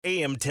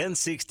AM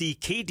 1060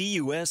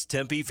 KDUS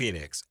Tempe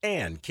Phoenix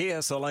and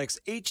KSLX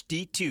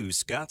HD2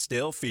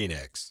 Scottsdale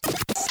Phoenix.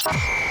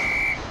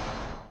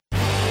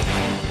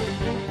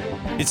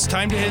 It's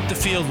time to hit the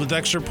field with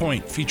Extra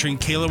Point, featuring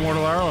Kayla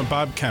Mortellaro and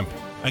Bob Kemp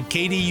on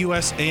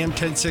KDUS AM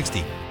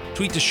 1060.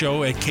 Tweet the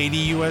show at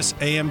KDUS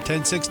AM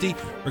 1060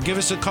 or give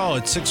us a call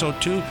at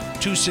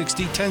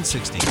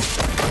 602-260-1060.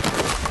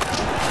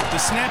 The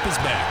snap is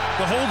back.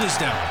 The hold is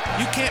down.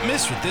 You can't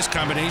miss with this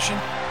combination.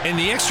 And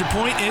the extra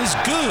point is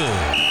good.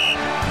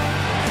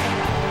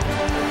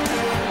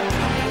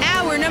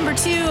 Hour number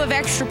 2 of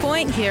Extra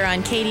Point here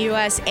on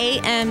KDUS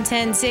AM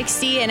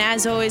 1060. And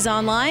as always,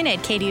 online at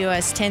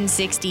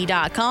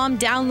KDUS1060.com.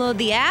 Download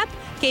the app.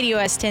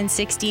 KDUS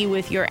 1060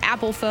 with your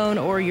Apple phone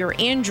or your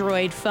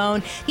Android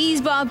phone.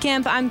 He's Bob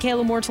Kemp. I'm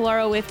Kayla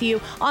Mortellaro with you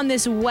on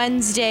this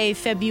Wednesday,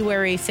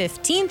 February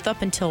 15th,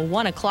 up until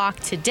 1 o'clock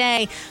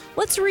today.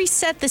 Let's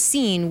reset the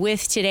scene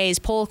with today's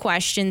poll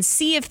question,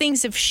 see if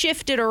things have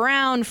shifted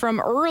around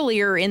from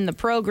earlier in the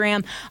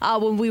program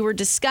when we were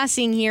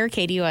discussing here,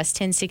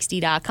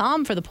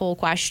 KDUS1060.com for the poll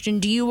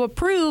question. Do you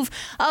approve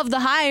of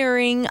the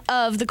hiring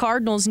of the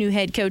Cardinals' new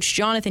head coach,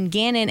 Jonathan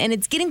Gannon? And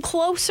it's getting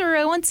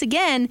closer once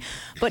again,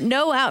 but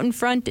no out in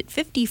front at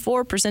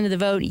 54% of the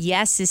vote.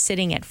 Yes is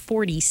sitting at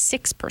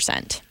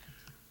 46%.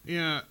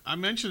 Yeah, I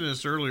mentioned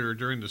this earlier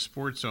during the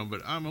Sports Zone,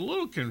 but I'm a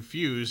little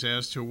confused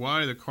as to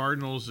why the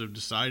Cardinals have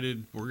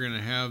decided we're going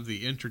to have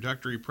the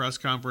introductory press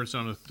conference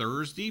on a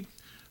Thursday,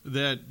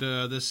 that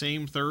the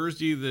same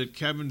Thursday that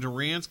Kevin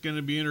Durant's going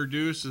to be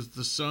introduced as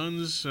the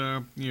Suns'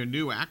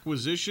 new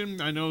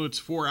acquisition. I know it's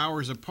 4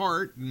 hours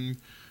apart, and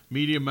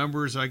media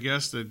members, I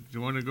guess, that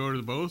want to go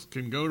to both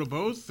can go to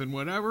both and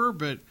whatever,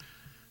 but it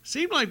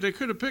seemed like they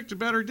could have picked a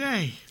better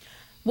day.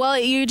 Well,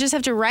 you just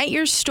have to write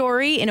your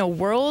story in a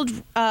world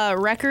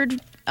record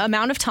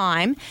amount of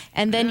time,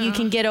 and then you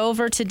can get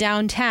over to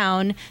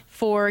downtown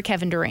for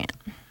Kevin Durant.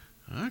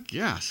 I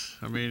guess.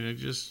 I mean, it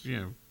just,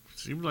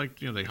 seemed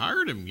like, they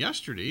hired him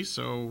yesterday,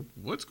 so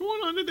what's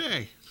going on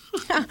today?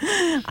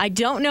 I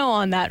don't know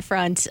on that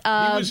front. He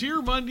was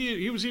here Monday.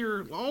 He was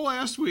here all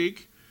last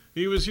week.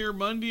 He was here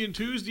Monday and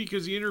Tuesday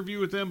because he interviewed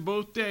with them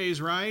both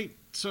days, right?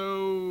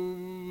 So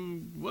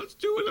let's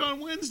do it on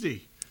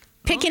Wednesday.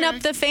 Picking up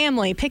the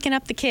family, picking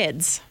up the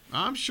kids.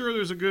 I'm sure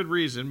there's a good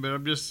reason, but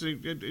I'm just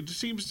it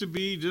seems to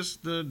be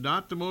just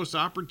not the most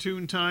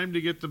opportune time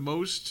to get the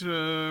most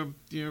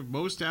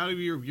most out of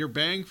your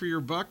bang for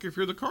your buck if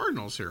you're the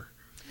Cardinals here.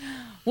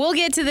 We'll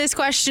get to this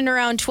question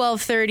around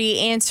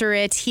 12:30, answer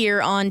it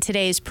here on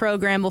today's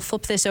program. We'll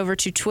flip this over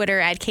to Twitter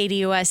at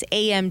KDUS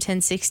AM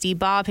 1060.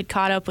 Bob had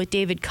caught up with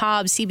David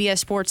Cobb,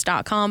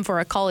 CBSSports.com, for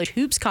a college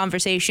hoops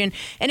conversation.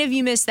 And if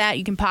you missed that,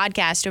 you can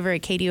podcast over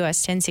at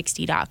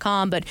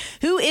KDUS1060.com. But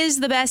who is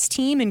the best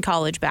team in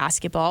college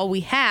basketball? We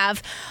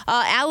have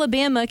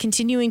Alabama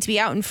continuing to be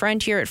out in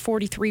front here at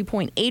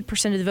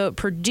 43.8% of the vote.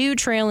 Purdue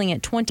trailing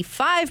at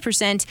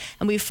 25%.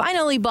 And we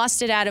finally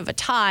busted out of a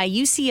tie.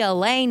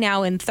 UCLA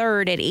now in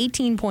third at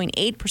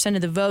 18.8%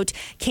 of the vote.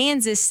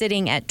 Kansas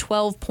sitting at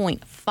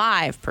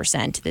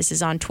 12.5%. This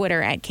is on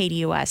Twitter at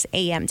KDUS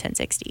AM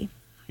 1060.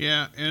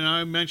 Yeah, and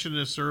I mentioned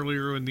this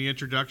earlier in the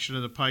introduction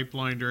of the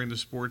pipeline during the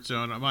Sports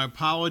Zone. My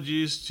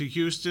apologies to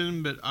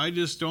Houston, but I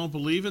just don't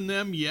believe in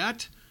them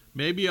yet.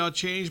 Maybe I'll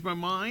change my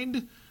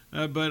mind,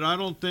 but I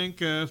don't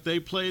think if they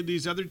played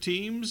these other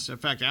teams. In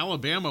fact,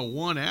 Alabama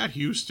won at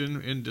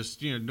Houston in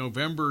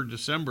November,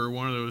 December,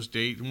 one of those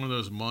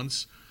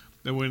months.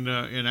 When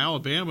in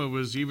Alabama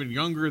was even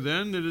younger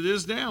then than it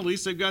is now. At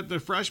least they've got the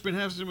freshmen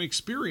have some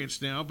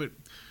experience now, but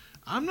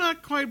I'm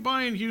not quite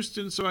buying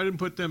Houston, so I didn't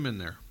put them in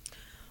there.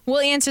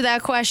 We'll answer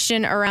that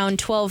question around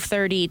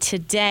 12:30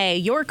 today.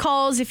 Your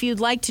calls, if you'd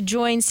like to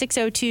join,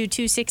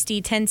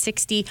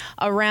 602-260-1060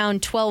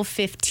 around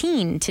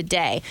 12:15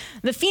 today.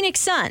 The Phoenix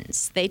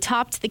Suns, they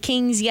topped the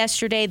Kings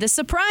yesterday, the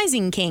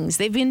surprising Kings.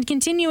 They've been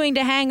continuing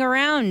to hang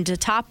around to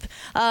top,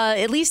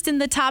 at least in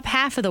the top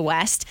half of the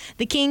West.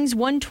 The Kings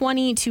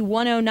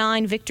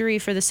 120-109 victory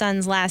for the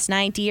Suns last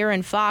night.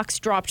 De'Aaron Fox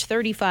dropped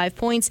 35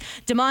 points.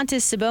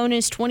 Domantas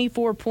Sabonis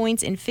 24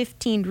 points and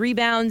 15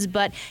 rebounds.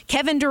 But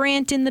Kevin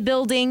Durant in the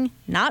building,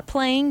 not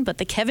playing, but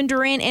the Kevin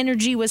Durant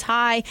energy was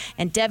high,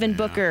 and Devin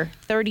Booker,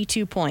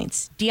 32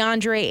 points.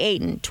 DeAndre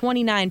Ayton,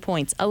 29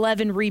 points,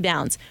 11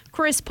 rebounds.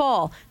 Chris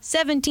Paul,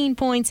 17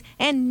 points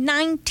and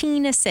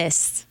 19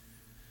 assists.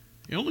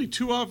 Only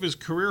 2 off his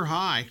career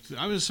high.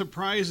 I was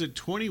surprised that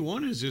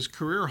 21 is his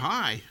career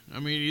high.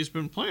 I mean, he's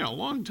been playing a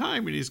long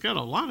time, and he's got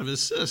a lot of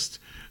assists.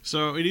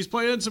 And he's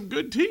playing on some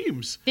good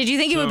teams. Did you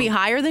think it would be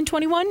higher than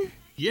 21?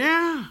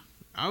 Yeah.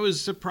 I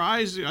was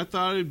surprised. I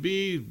thought it'd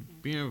be,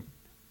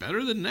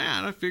 better than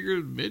that. I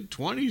figured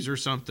mid-20s or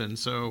something.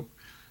 So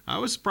I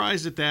was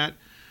surprised at that.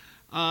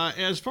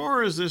 As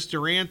far as this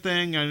Durant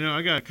thing, I know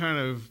I got kind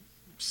of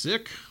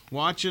sick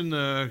watching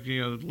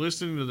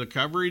listening to the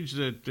coverage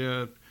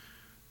that,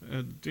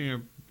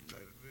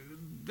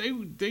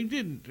 they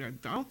didn't. I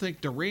don't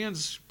think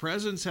Durant's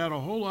presence had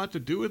a whole lot to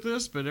do with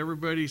this, but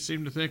everybody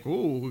seemed to think,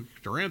 oh,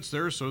 Durant's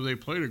there, so they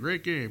played a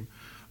great game.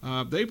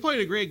 They played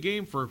a great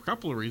game for a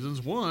couple of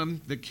reasons.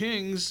 One, the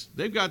Kings,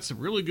 they've got some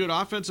really good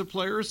offensive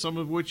players, some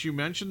of which you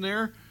mentioned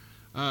there.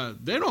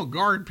 They don't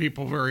guard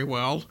people very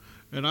well,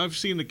 and I've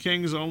seen the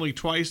Kings only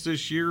twice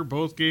this year,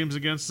 both games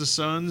against the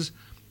Suns,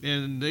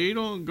 and they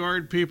don't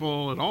guard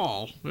people at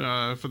all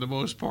for the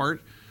most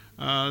part.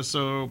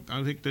 So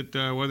I think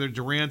that whether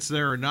Durant's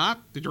there or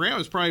not, Durant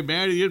was probably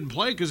mad he didn't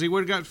play because he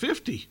would have got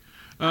 50.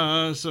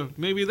 So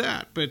maybe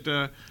that, but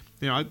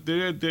they had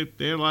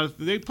a lot of.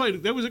 They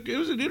played. It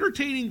was an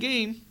entertaining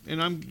game,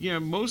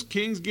 and most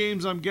Kings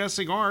games I'm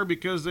guessing are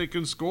because they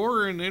can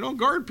score and they don't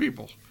guard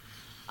people.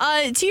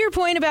 To your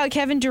point about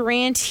Kevin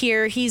Durant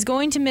here, he's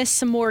going to miss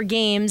some more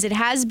games. It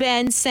has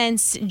been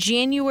since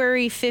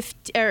January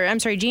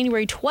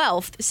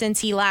 12th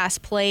since he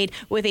last played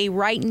with a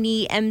right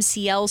knee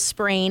MCL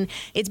sprain.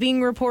 It's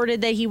being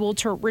reported that he will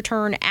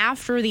return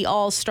after the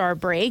All-Star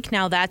break.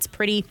 Now that's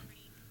pretty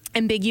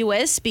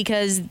ambiguous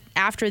because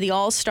after the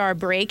All-Star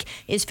break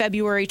is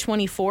February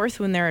 24th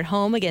when they're at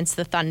home against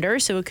the Thunder,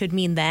 so it could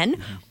mean then,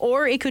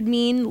 or it could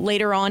mean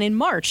later on in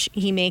March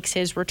he makes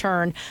his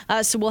return.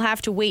 So we'll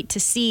have to wait to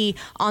see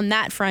on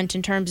that front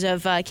in terms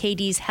of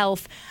KD's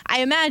health.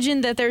 I imagine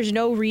that there's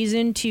no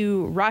reason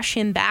to rush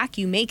him back.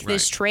 You make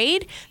this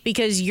trade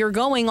because you're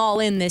going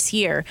all in this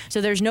year, so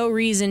there's no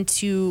reason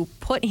to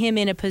put him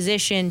in a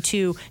position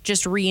to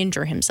just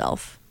re-injure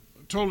himself.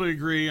 Totally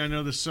agree. I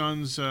know the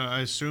Suns,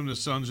 I assume the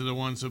Suns are the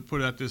ones that put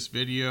out this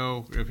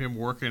video of him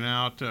working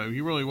out.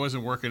 He really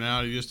wasn't working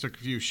out. He just took a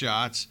few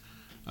shots.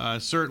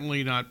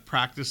 Certainly not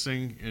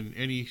practicing in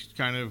any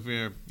kind of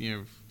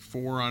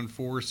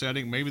 4-on-4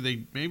 setting.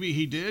 Maybe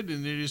he did,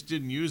 and they just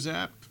didn't use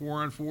that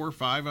 4-on-4,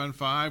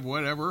 5-on-5,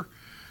 whatever.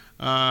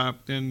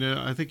 And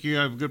I think you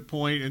have a good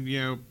point. And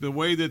the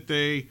way that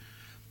they.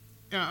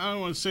 I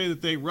don't want to say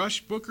that they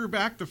rushed Booker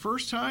back the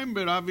first time,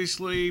 but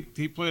obviously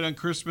he played on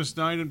Christmas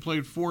night and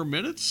played 4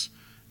 minutes.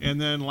 And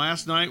then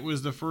last night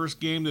was the first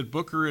game that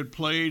Booker had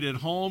played at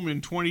home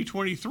in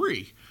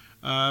 2023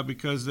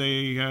 because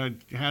they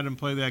had him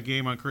play that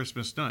game on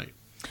Christmas night.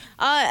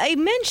 I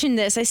mentioned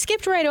this. I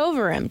skipped right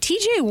over him.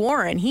 TJ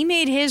Warren, he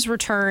made his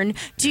return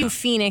to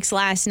Phoenix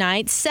last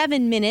night,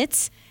 7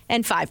 minutes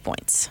and 5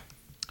 points.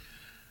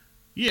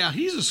 Yeah,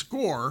 he's a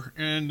scorer,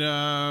 and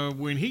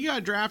when he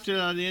got drafted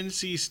out of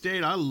NC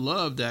State, I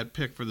loved that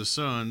pick for the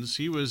Suns.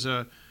 He was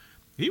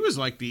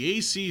like the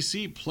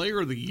ACC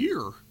Player of the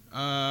Year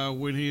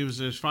when he was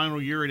his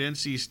final year at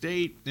NC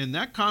State, and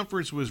that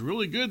conference was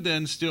really good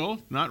then.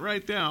 Still not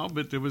right now,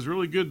 but it was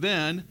really good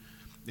then.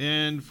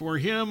 And for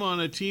him on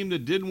a team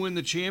that didn't win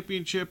the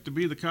championship to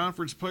be the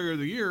Conference Player of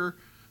the Year,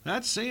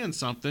 that's saying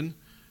something.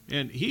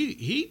 And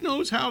he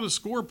knows how to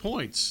score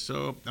points,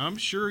 so I'm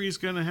sure he's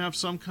going to have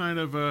some kind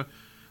of a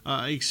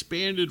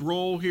expanded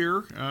role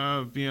here.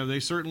 They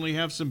certainly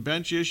have some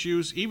bench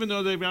issues, even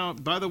though they've now.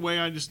 By the way,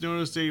 I just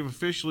noticed they've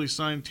officially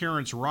signed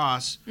Terrence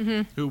Ross,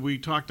 who we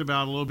talked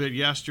about a little bit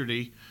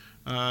yesterday,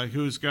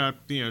 who's got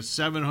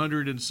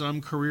 700 and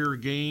some career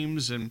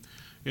games and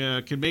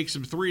can make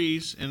some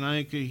threes, and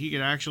I think he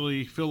can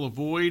actually fill a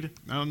void.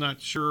 I'm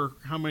not sure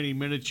how many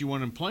minutes you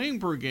want him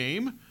playing per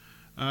game.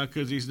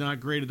 Because he's not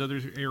great at other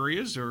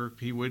areas, or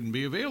he wouldn't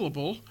be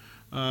available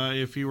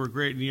if he were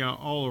great in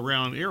all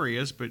around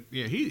areas. But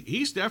yeah,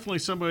 he's definitely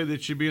somebody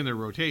that should be in their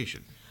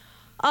rotation.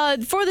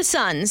 For the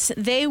Suns,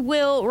 they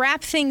will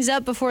wrap things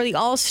up before the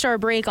All-Star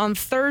break on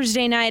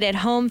Thursday night at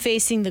home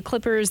facing the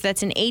Clippers.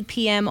 That's an 8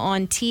 p.m.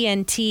 on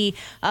TNT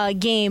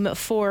game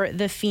for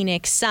the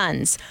Phoenix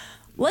Suns.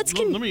 Let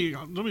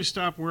me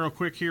stop real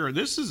quick here.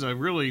 This is a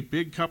really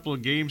big couple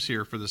of games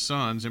here for the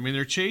Suns. I mean,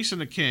 they're chasing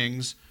the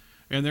Kings.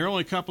 And they're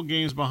only a couple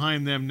games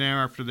behind them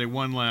now after they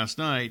won last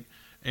night.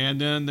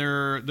 And then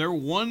they're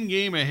one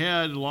game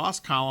ahead, loss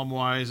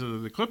column-wise,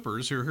 of the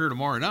Clippers, who are here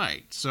tomorrow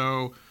night.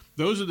 So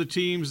those are the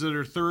teams that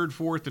are 3rd,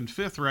 4th, and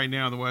 5th right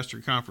now in the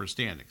Western Conference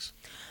standings.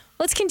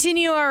 Let's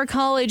continue our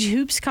college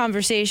hoops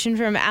conversation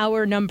from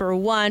hour number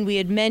 1. We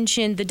had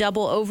mentioned the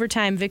double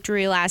overtime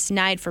victory last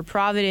night for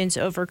Providence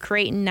over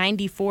Creighton,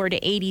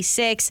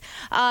 94-86.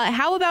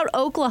 How about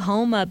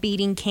Oklahoma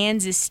beating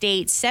Kansas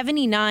State,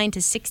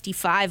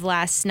 79-65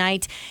 last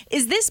night?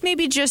 Is this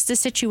maybe just a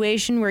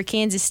situation where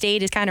Kansas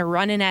State is kind of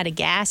running out of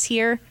gas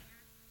here?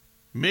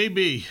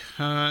 Maybe.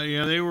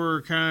 They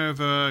were kind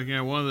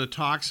of one of the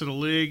talks of the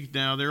league.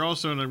 Now they're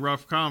also in a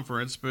rough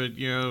conference, but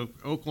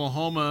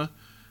Oklahoma.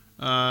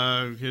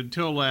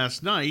 Until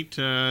last night,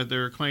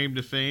 their claim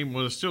to fame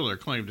was still their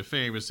claim to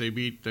fame as they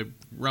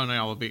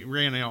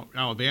ran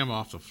Alabama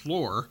off the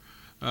floor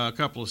a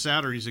couple of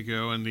Saturdays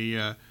ago in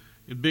the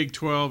Big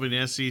 12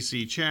 and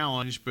SEC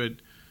Challenge. But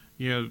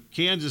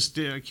Kansas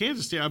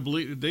State, I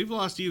believe they've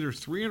lost either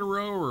 3 in a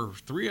row or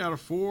 3 out of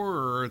 4,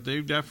 or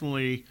they've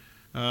definitely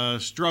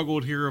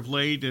struggled here of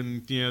late.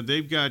 And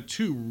they've got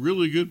 2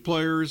 really good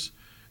players,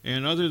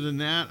 and other than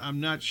that, I'm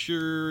not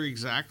sure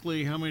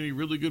exactly how many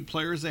really good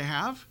players they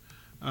have.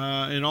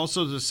 And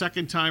also the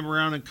second time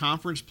around in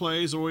conference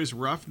play is always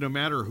rough, no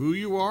matter who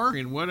you are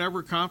in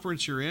whatever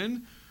conference you're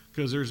in,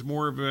 because there's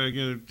more of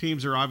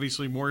teams are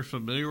obviously more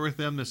familiar with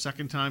them the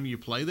second time you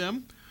play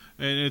them.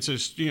 and it's a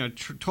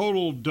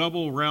total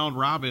double round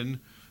robin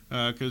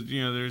because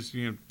there's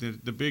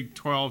the Big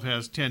 12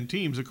 has 10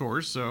 teams, of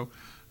course, so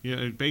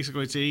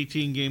basically it's an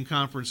 18-game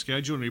conference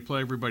schedule and you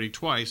play everybody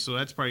twice, so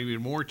that's probably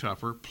even more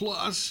tougher.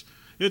 Plus,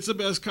 it's the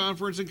best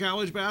conference in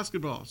college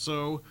basketball,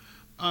 so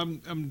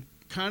I'm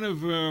kind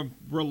of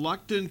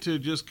reluctant to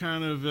just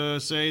kind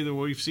of say that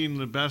we've seen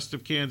the best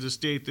of Kansas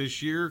State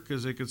this year,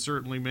 because they could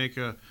certainly make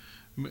a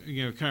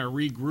kind of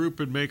regroup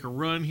and make a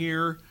run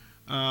here,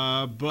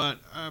 but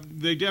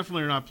they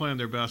definitely are not playing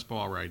their best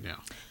ball right now.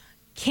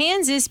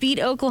 Kansas beat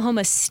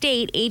Oklahoma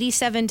State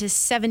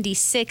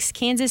 87-76.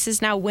 Kansas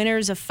is now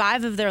winners of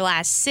 5 of their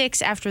last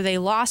 6 after they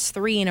lost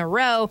 3 in a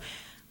row.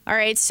 All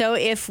right, so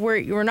if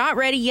we're not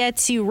ready yet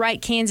to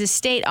write Kansas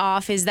State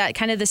off, is that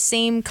kind of the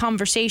same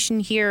conversation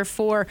here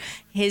for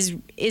is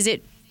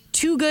it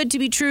too good to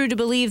be true to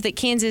believe that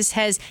Kansas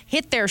has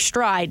hit their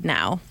stride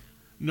now?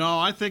 No,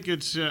 I think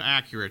it's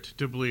accurate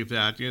to believe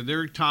that.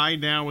 They're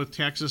tied now with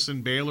Texas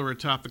and Baylor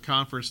atop the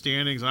conference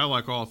standings. I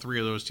like all 3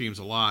 of those teams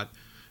a lot.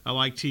 I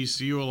like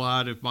TCU a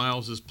lot if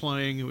Miles is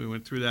playing. We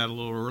went through that a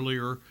little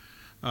earlier.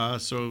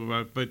 But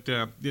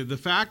the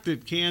fact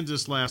that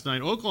Kansas last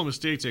night, Oklahoma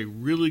State's a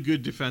really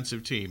good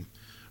defensive team,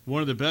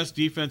 one of the best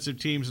defensive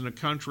teams in the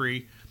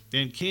country,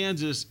 and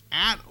Kansas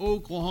at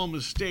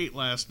Oklahoma State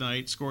last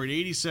night scored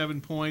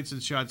 87 points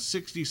and shot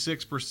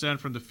 66%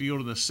 from the field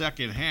in the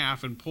second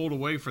half and pulled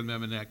away from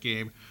them in that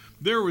game.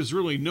 There was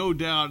really no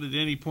doubt at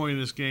any point in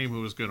this game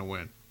who was going to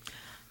win.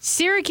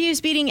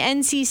 Syracuse beating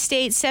NC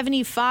State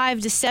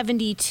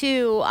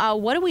 75-72.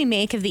 What do we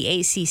make of the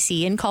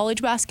ACC in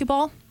college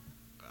basketball?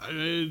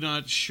 I'm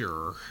not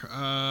sure.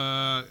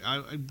 I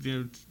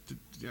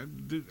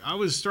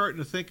was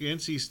starting to think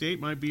NC State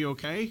might be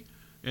okay,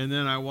 and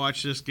then I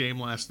watched this game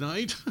last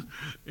night,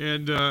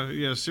 and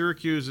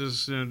Syracuse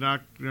is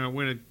not going to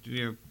win it.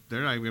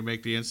 They're not even going to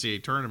make the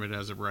NCAA tournament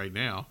as of right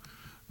now.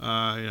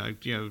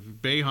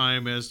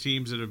 Boeheim has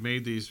teams that have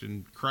made these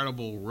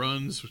incredible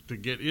runs to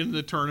get in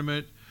the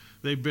tournament.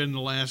 They've been the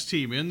last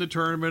team in the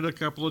tournament a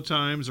couple of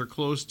times or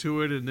close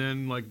to it, and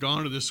then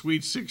gone to the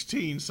Sweet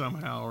 16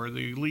 somehow, or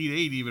the Elite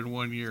 8 even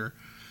one year.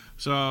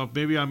 So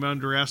maybe I'm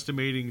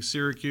underestimating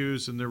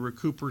Syracuse and their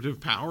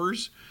recuperative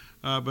powers,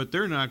 but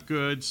they're not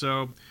good.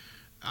 So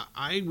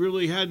I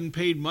really hadn't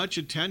paid much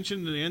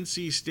attention to the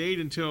NC State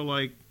until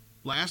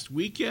last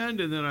weekend,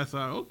 and then I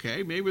thought,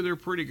 okay, maybe they're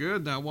pretty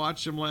good. And I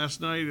watched them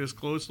last night as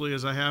closely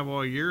as I have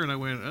all year, and I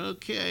went,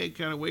 okay,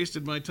 kind of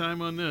wasted my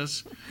time on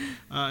this.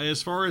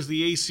 As far as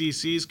the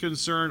ACC is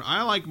concerned,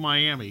 I like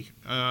Miami.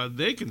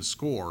 They can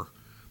score,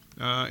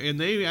 and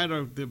they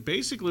had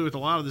basically with a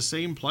lot of the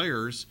same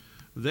players.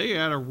 They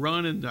had a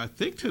run in, I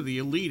think, to the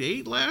Elite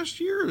 8 last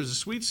year. It was a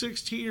Sweet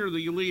 16 or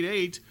the Elite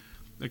 8.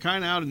 They're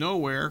kind of out of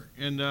nowhere,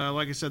 and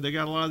like I said, they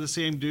got a lot of the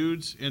same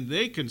dudes, and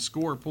they can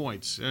score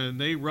points, and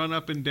they run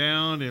up and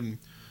down, and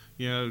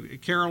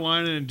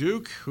Carolina and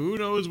Duke, who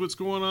knows what's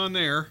going on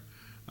there.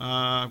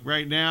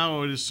 Right now, I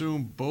would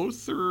assume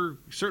both are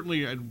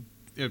certainly at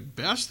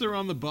best they're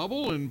on the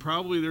bubble, and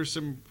probably there's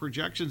some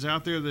projections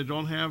out there that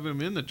don't have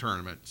them in the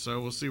tournament,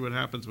 so we'll see what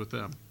happens with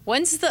them.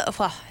 I'm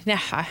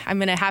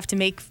going to have to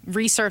make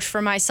research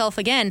for myself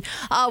again.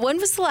 When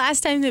was the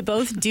last time that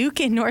both Duke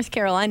and North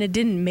Carolina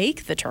didn't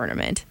make the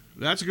tournament?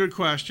 That's a good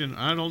question.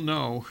 I don't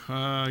know.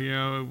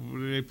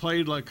 They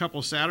played a couple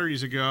of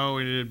Saturdays ago,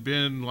 and it had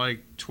been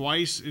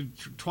twice in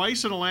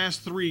the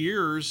last 3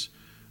 years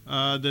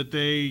that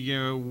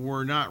they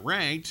were not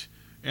ranked.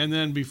 And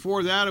then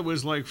before that, it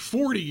was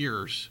 40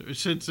 years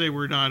since they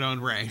were not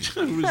unranked.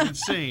 It was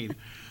insane.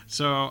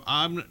 So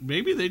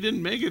maybe they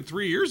didn't make it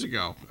 3 years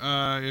ago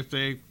if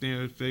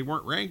they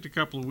weren't ranked a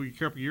couple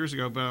of years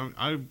ago. But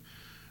I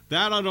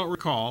don't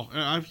recall.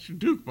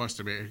 Duke had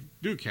to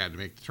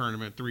make the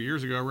tournament 3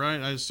 years ago, right?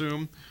 I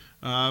assume,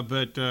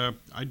 but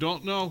I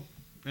don't know.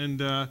 And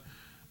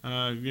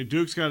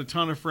Duke's got a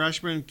ton of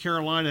freshmen.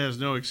 Carolina has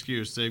no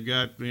excuse. They've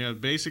got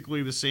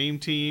basically the same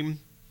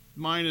team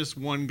minus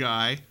one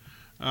guy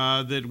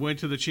that went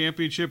to the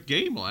championship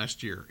game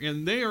last year,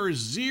 and they are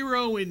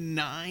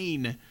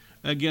 0-9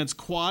 against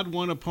quad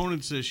one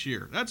opponents this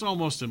year. That's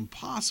almost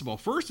impossible.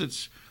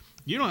 First,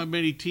 you don't have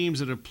many teams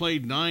that have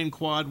played 9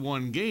 quad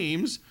one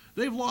games.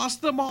 They've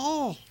lost them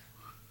all.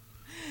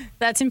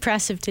 That's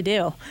impressive to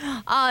do.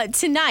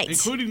 Tonight,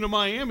 including to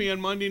Miami on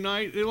Monday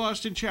night, they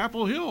lost in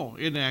Chapel Hill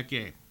in that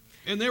game,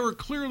 and they were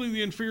clearly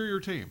the inferior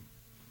team.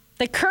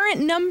 The current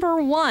number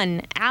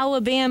 1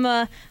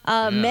 Alabama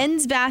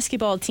men's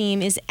basketball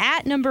team is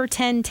at number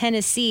 10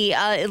 Tennessee.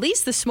 At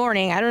least this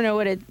morning, I don't know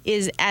what it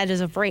is as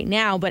of right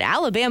now, but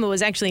Alabama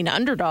was actually an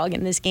underdog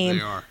in this game.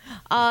 They are.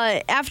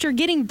 After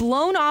getting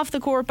blown off the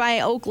court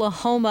by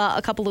Oklahoma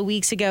a couple of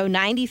weeks ago,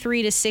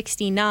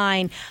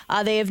 93-69,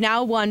 they have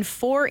now won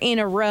 4 in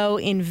a row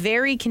in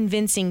very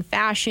convincing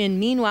fashion.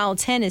 Meanwhile,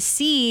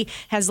 Tennessee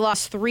has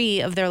lost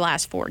 3 of their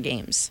last 4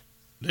 games.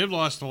 They've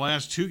lost the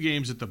last 2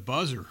 games at the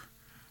buzzer.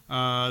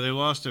 They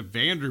lost to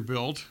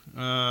Vanderbilt,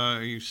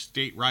 a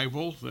state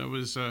rival. That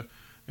was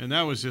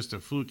just a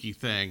fluky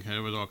thing.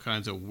 There was all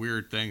kinds of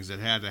weird things that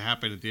had to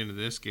happen at the end of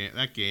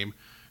that game.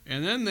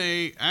 And then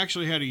they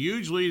actually had a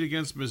huge lead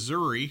against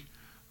Missouri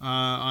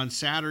on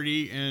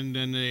Saturday, and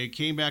then they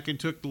came back and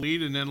took the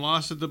lead and then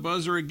lost at the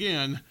buzzer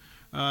again.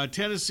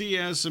 Tennessee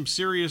has some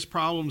serious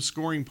problems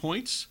scoring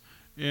points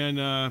in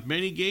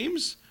many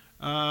games.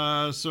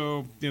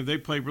 So they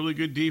play really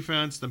good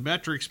defense. The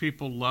metrics,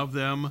 people love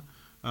them.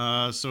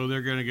 So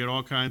they're going to get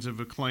all kinds of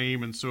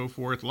acclaim and so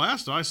forth.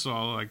 Last I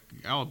saw, like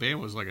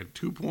Alabama was like a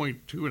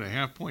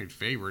 2.5 point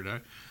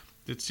favorite.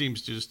 That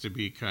seems just to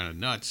be kind of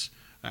nuts.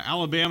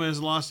 Alabama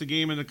has lost a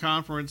game in the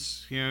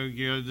conference.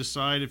 You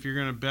decide if you're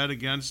going to bet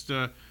against.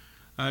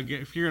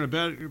 If you're going to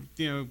bet,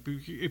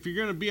 if you're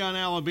going to be on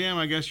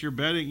Alabama, I guess you're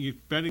betting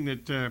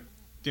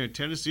that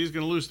Tennessee is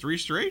going to lose 3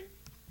 straight.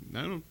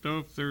 I don't know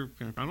if they're.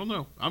 I don't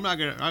know.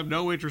 I have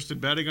no interest in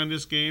betting on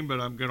this game, but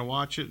I'm going to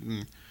watch it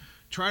and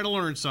try to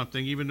learn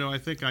something. Even though I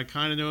think I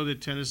kind of know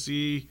that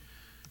Tennessee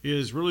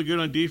is really good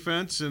on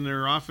defense and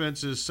their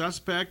offense is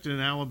suspect, and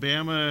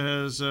Alabama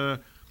has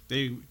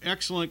the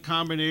excellent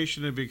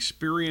combination of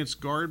experienced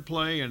guard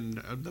play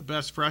and the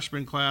best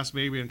freshman class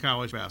maybe in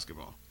college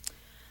basketball.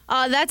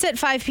 That's at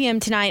 5 p.m.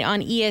 tonight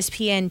on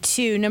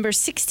ESPN2. Number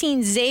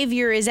 16,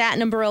 Xavier, is at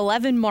number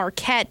 11,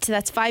 Marquette.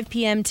 That's 5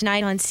 p.m.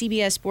 tonight on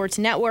CBS Sports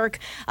Network.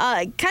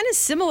 Kind of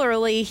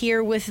similarly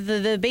here with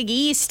the Big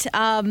East.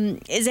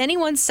 Is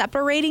anyone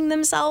separating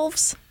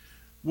themselves?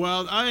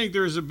 Well, I think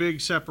there's a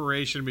big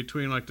separation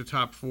between like the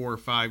top 4 or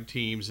 5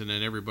 teams, and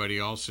then everybody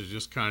else is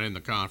just kind of in the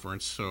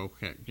conference. So,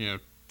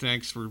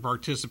 thanks for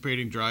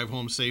participating. Drive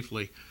home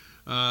safely.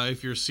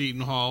 If you're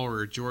Seton Hall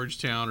or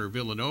Georgetown or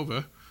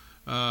Villanova,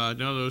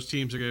 none of those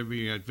teams are going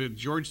to be.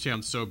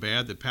 Georgetown's so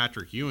bad that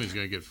Patrick Ewing's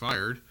going to get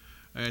fired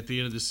at the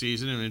end of the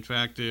season. And in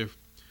fact, if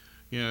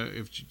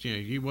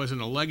he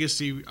wasn't a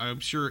legacy, I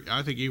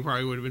think he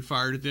probably would have been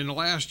fired at the end of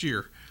last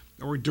year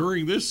or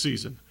during this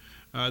season.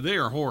 They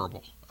are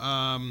horrible.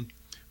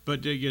 But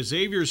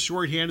Xavier's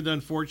shorthanded,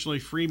 unfortunately.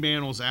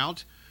 Fremantle's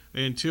out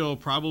until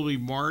probably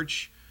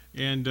March.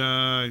 And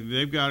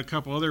they've got a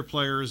couple other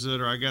players that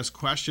are, I guess,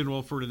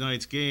 questionable for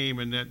tonight's game.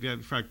 And that,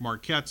 in fact,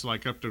 Marquette's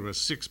like up to a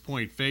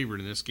 6-point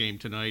favorite in this game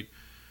tonight.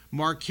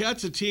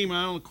 Marquette's a team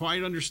I don't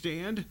quite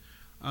understand.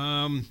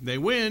 They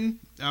win.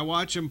 I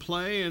watch them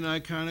play, and I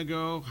kind of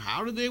go,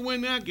 how did they win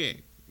that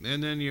game?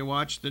 And then you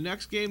watch the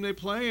next game they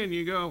play, and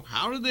you go,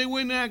 how did they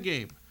win that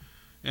game?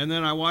 And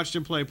then I watched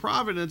them play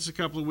Providence a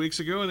couple of weeks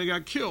ago, and they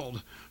got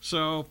killed.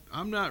 So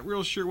I'm not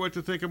real sure what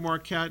to think of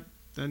Marquette.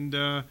 And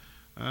I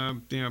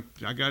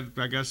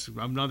guess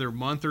another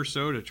month or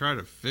so to try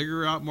to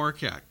figure out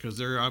Marquette, because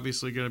they're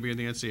obviously going to be in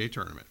the NCAA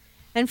tournament.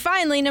 And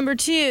finally, number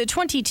 22,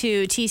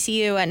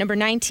 TCU at number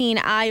 19,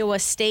 Iowa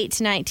State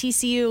tonight.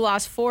 TCU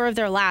lost 4 of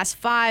their last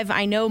 5.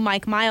 I know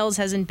Mike Miles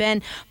hasn't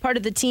been part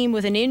of the team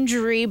with an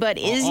injury, but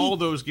is all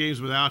those games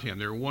without him?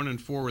 They're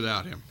 1-4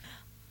 without him.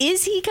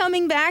 Is he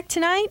coming back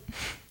tonight?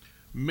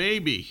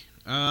 Maybe.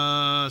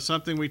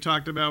 Something we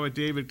talked about with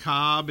David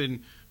Cobb,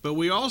 but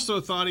we also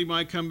thought he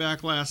might come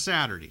back last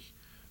Saturday.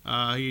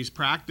 He's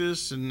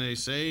practiced, and they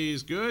say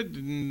he's good,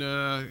 and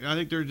I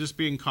think they're just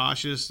being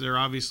cautious. They're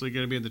obviously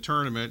going to be in the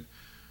tournament.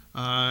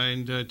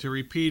 And to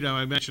repeat,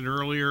 I mentioned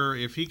earlier,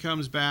 if he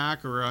comes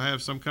back, or I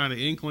have some kind of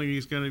inkling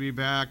he's going to be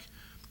back,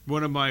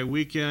 one of my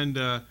weekend,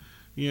 on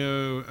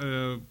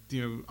the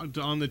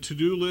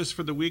to-do list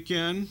for the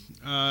weekend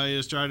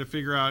is trying to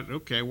figure out,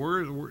 okay,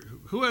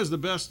 who has the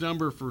best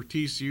number for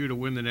TCU to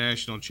win the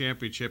national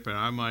championship, and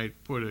I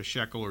might put a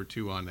shekel or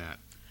 2 on that.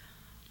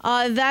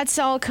 That's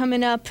all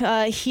coming up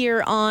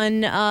here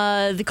on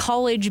the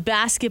college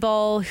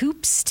basketball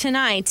hoops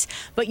tonight.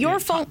 But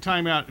your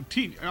time out.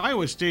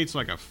 Iowa State's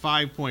like a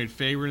 5-point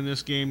favorite in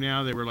this game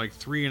now. They were like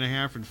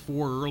 3.5 and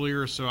 4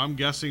 earlier, so I'm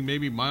guessing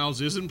maybe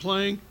Miles isn't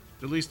playing.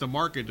 At least the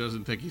market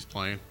doesn't think he's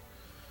playing.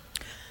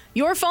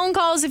 Your phone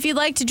calls, if you'd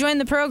like to join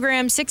the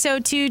program,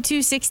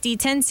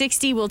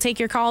 602-260-1060. We'll take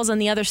your calls on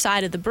the other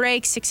side of the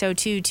break,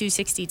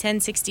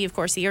 602-260-1060. Of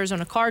course, the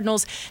Arizona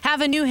Cardinals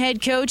have a new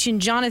head coach in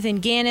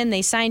Jonathan Gannon.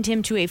 They signed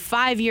him to a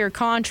 5-year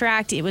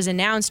contract. It was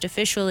announced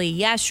officially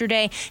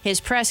yesterday. His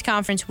press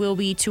conference will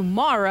be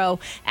tomorrow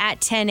at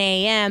 10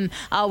 a.m.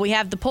 We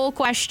have the poll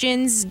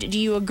questions. Do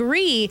you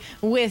agree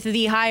with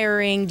the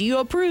hiring? Do you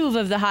approve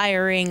of the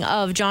hiring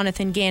of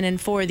Jonathan Gannon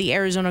for the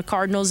Arizona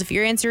Cardinals? If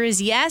your answer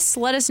is yes,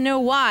 let us know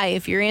why.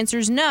 If your answer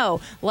is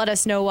no, let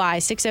us know why.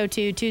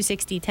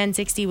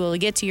 602-260-1060. We'll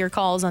get to your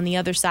calls on the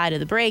other side of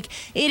the break.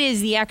 It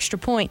is the Extra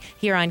Point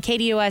here on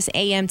KDUS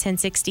AM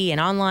 1060 and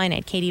online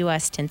at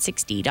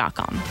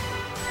KDUS1060.com.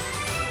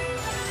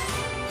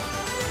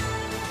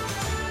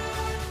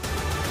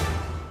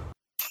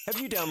 Have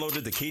you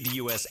downloaded the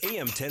KDUS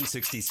AM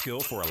 1060 skill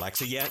for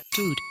Alexa yet?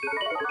 Food.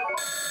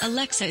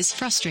 Alexa is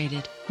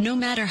frustrated. No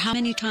matter how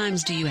many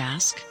times do you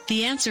ask,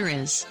 the answer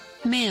is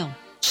mail,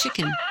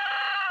 chicken.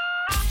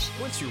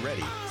 Once you're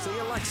ready, say,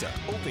 Alexa,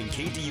 open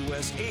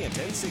KDUS AM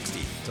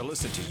 1060 to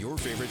listen to your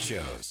favorite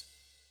shows.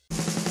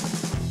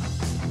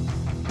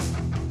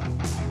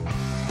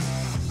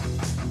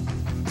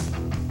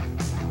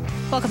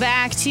 Welcome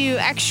back to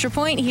Extra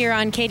Point here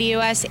on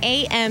KDUS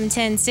AM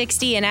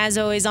 1060, and as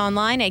always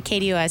online at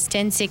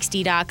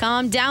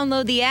KDUS1060.com.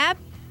 Download the app.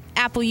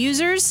 Apple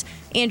users,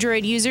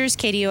 Android users,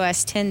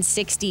 KDUS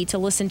 1060 to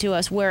listen to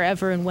us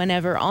wherever and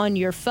whenever on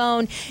your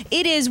phone.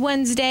 It is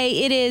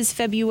Wednesday. It is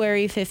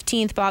February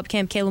 15th. Bob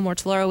Kemp, Kayla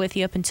Mortellaro with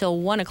you up until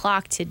 1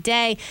 o'clock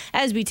today,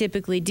 as we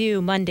typically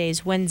do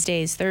Mondays,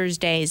 Wednesdays,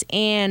 Thursdays,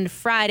 and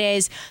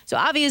Fridays. So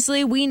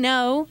obviously we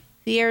know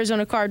the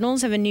Arizona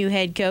Cardinals have a new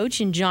head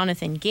coach in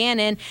Jonathan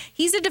Gannon.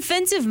 He's a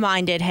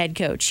defensive-minded head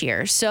coach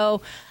here.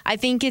 So I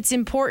think it's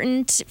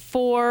important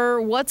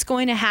for what's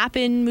going to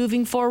happen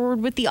moving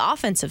forward with the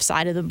offensive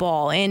side of the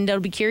ball. And I'll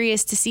be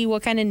curious to see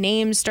what kind of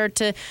names start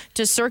to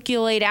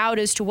circulate out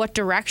as to what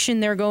direction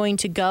they're going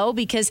to go,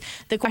 because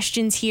the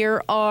questions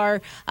here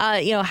are,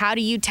 how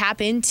do you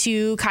tap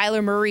into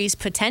Kyler Murray's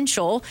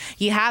potential?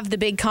 You have the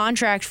big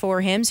contract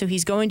for him, so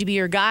he's going to be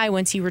your guy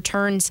once he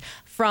returns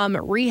from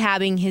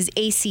rehabbing his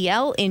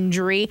ACL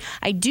injury.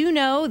 I do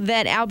know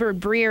that Albert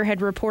Breer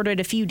had reported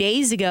a few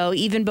days ago,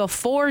 even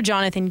before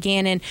Jonathan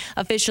Gannon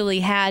officially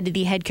had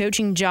the head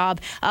coaching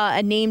job,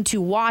 a name to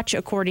watch,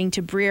 according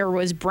to Breer,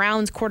 was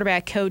Browns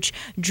quarterback coach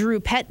Drew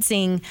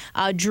Petzing.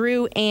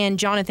 Drew and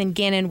Jonathan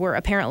Gannon were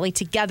apparently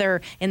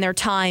together in their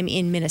time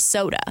in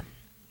Minnesota.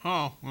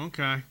 Oh,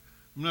 okay. I'm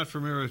not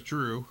familiar with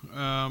Drew.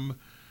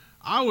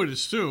 I would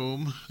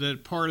assume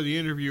that part of the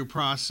interview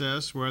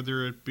process,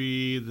 whether it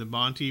be the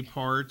Monty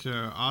part,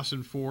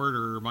 Austin Ford,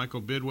 or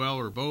Michael Bidwell,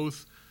 or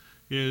both,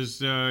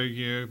 is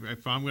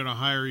if I'm going to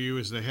hire you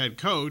as the head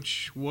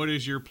coach, what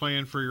is your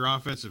plan for your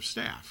offensive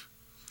staff?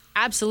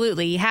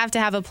 Absolutely. You have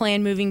to have a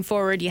plan moving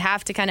forward. You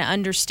have to kind of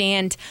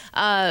understand,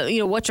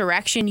 what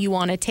direction you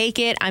want to take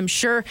it. I'm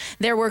sure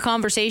there were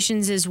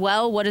conversations as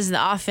well. What does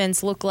the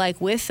offense look like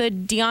with a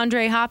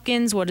DeAndre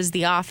Hopkins? What does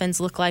the offense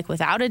look like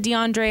without a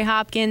DeAndre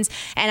Hopkins?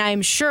 And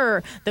I'm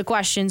sure the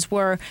questions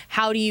were,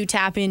 how do you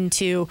tap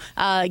into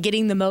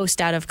getting the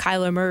most out of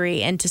Kyler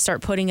Murray and to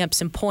start putting up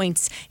some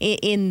points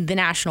in the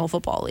National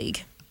Football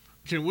League?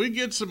 Can we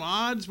get some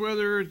odds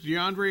whether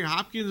DeAndre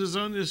Hopkins is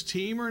on this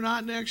team or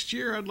not next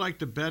year? I'd like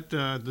to bet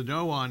the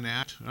no on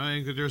that. I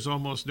think that there's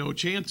almost no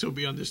chance he'll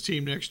be on this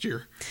team next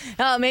year.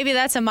 Maybe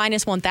that's a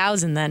minus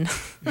 1,000 then.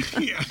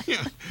 yeah.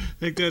 I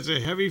think that's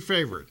a heavy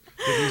favorite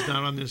that he's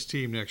not on this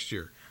team next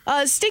year.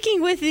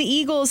 Sticking with the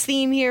Eagles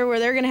theme here, where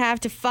they're going to have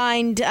to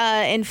find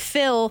and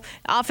fill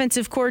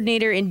offensive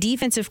coordinator and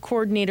defensive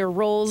coordinator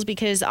roles,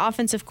 because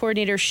offensive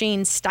coordinator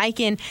Shane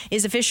Steichen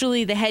is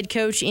officially the head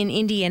coach in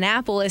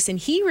Indianapolis, and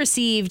he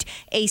received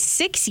a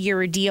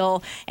 6-year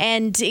deal,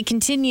 and it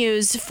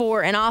continues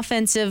for an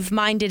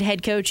offensive-minded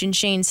head coach in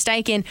Shane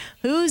Steichen,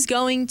 who's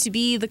going to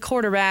be the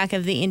quarterback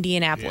of the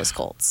Indianapolis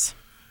Colts.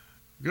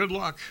 Good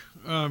luck.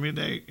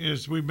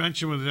 As we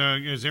mentioned,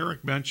 as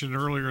Eric mentioned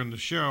earlier in the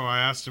show, I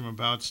asked him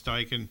about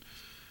Steichen,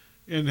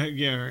 and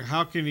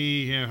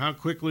how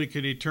quickly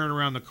can he turn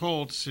around the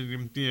Colts?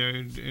 And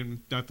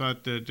I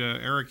thought that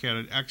Eric had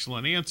an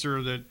excellent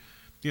answer. That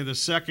the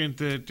second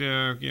that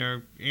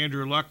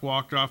Andrew Luck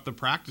walked off the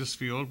practice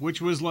field, which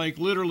was like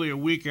literally a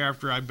week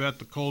after I bet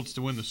the Colts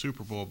to win the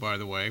Super Bowl, by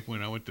the way,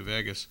 when I went to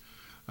Vegas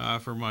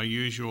for my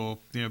usual,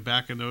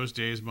 back in those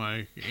days,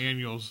 my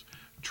annuals.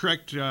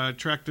 Trek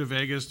to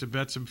Vegas to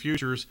bet some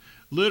futures.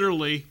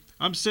 Literally,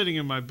 I'm sitting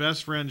in my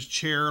best friend's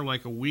chair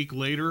like a week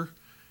later,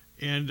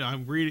 and I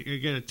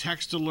get a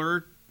text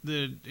alert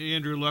that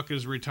Andrew Luck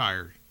is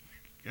retired.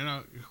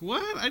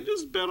 What? I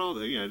just bet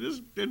I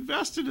just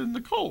invested in the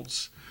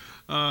Colts.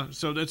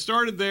 So that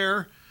started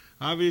there.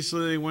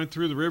 Obviously, they went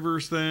through the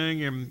Rivers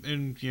thing,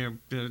 and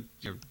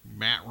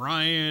Matt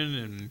Ryan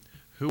and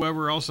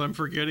whoever else I'm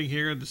forgetting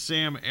here, the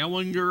Sam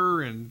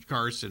Ehlinger and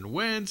Carson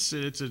Wentz.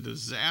 It's a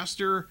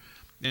disaster.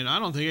 And I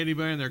don't think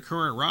anybody in their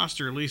current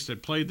roster, at least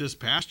that played this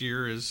past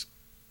year, is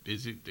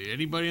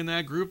anybody in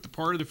that group the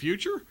part of the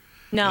future?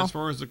 No. As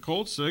far as the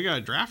Colts, so they got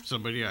to draft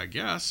somebody, I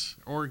guess,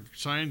 or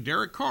sign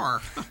Derek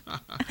Carr.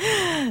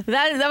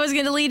 That was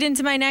going to lead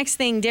into my next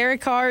thing.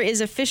 Derek Carr is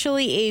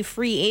officially a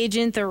free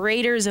agent. The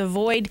Raiders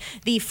avoid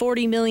the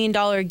 $40 million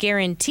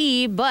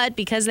guarantee, but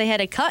because they had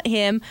to cut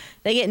him,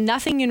 they get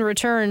nothing in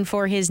return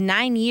for his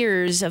 9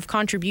 years of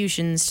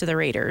contributions to the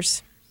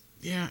Raiders.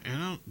 Yeah,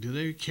 do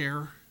they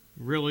care?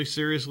 Really,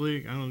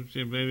 seriously? I don't.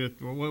 Maybe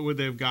what would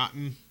they have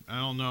gotten? I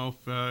don't know.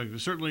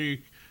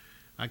 Certainly,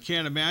 I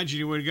can't imagine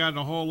you would have gotten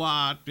a whole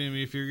lot. I mean,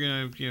 if you're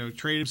going to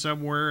trade him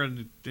somewhere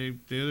and the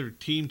other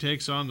team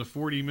takes on the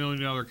 $40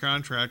 million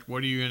contract,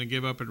 what are you going to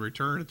give up in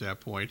return at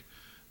that point?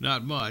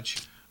 Not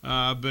much.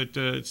 But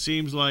it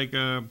seems like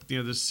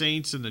the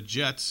Saints and the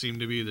Jets seem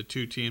to be the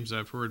two teams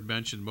I've heard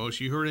mentioned most.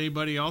 You heard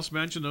anybody else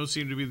mention? Those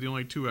seem to be the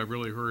only two I've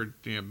really heard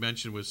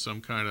mentioned with some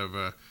kind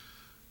of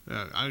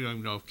I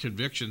don't know if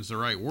conviction's the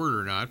right word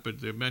or not,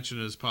 but they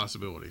mentioned it as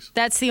possibilities.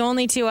 That's the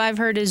only two I've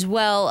heard as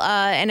well.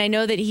 And I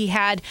know that he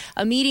had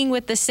a meeting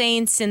with the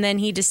Saints, and then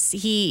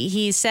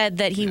he said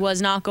that he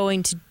was not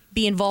going to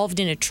be involved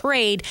in a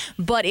trade,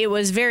 but it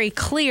was very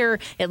clear,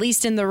 at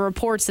least in the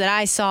reports that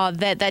I saw,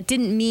 that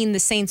didn't mean the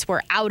Saints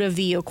were out of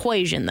the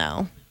equation,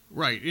 though.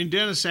 Right. And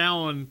Dennis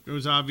Allen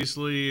was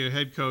obviously a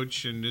head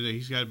coach, and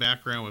he's got a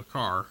background with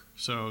Carr.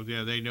 So,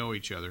 yeah, they know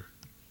each other.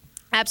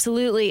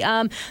 Absolutely.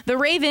 The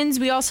Ravens,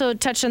 we also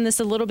touched on this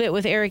a little bit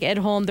with Eric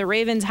Edholm. The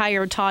Ravens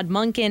hired Todd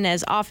Monken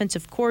as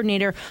offensive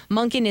coordinator.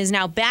 Monken is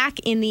now back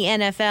in the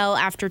NFL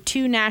after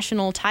 2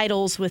 national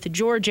titles with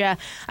Georgia.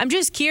 I'm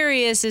just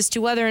curious as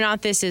to whether or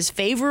not this is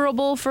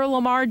favorable for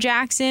Lamar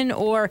Jackson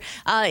or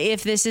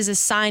if this is a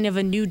sign of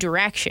a new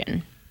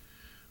direction.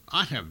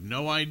 I have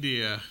no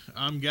idea.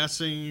 I'm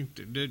guessing,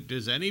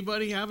 does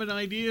anybody have an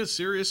idea?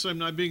 Seriously, I'm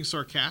not being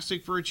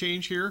sarcastic for a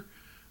change here.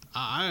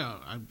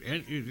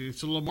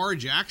 It's a Lamar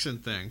Jackson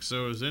thing.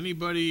 So does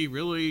anybody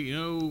really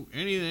know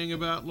anything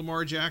about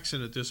Lamar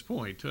Jackson at this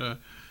point? He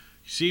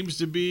seems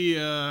to be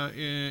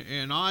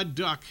an odd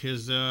duck.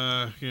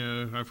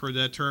 I've heard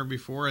that term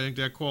before. I think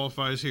that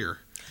qualifies here.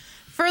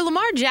 For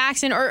Lamar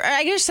Jackson, or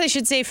I guess I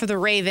should say for the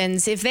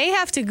Ravens, if they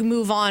have to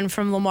move on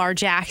from Lamar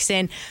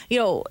Jackson,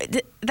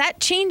 that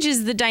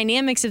changes the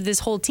dynamics of this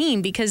whole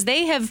team because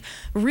they have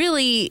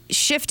really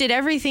shifted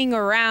everything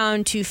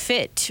around to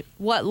fit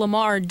what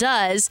Lamar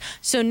does.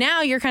 So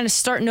now you're kind of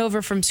starting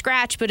over from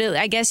scratch, but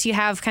I guess you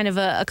have kind of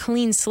a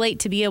clean slate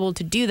to be able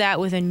to do that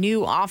with a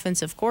new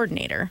offensive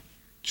coordinator.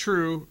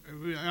 True.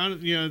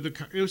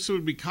 This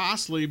would be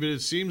costly, but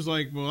it seems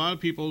like a lot of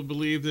people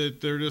believe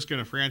that they're just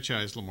going to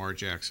franchise Lamar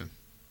Jackson.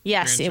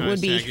 Yes, it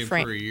would be for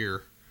a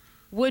year.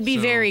 Would be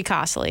very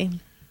costly.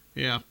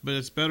 Yeah, but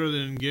it's better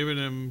than giving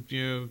him,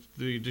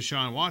 the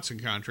Deshaun Watson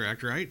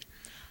contract, right?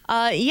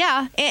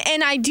 Yeah,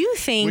 and I do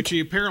think which he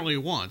apparently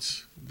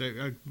wants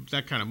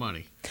that kind of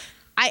money.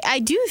 I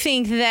do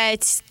think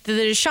that the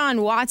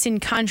Deshaun Watson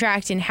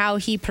contract and how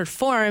he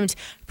performed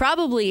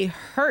probably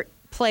hurt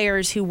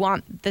players who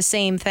want the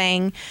same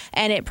thing,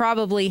 and it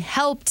probably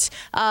helped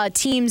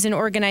teams and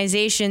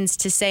organizations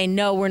to say,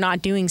 no, we're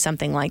not doing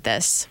something like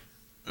this.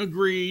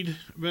 Agreed,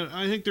 but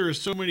I think there are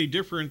so many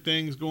different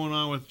things going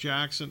on with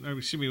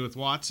with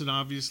Watson,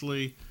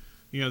 obviously,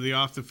 the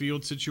off the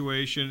field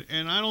situation,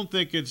 and I don't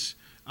think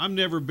I've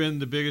never been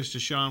the biggest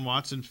Deshaun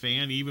Watson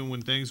fan, even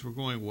when things were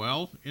going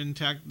well in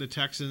the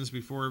Texans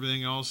before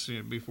everything else,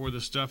 before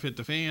the stuff hit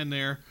the fan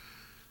there,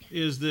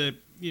 is that,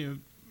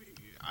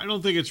 I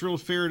don't think it's real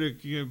fair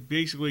to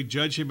basically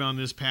judge him on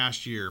this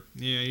past year.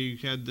 He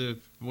had the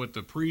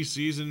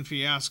preseason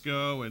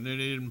fiasco, and then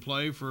he didn't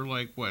play for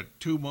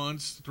 2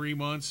 months, 3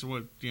 months,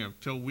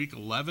 till week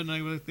 11,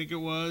 I think it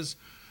was,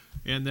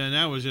 and then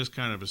that was just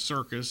kind of a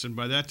circus. And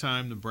by that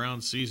time, the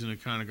Browns' season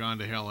had kind of gone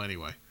to hell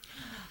anyway.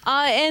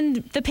 And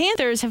the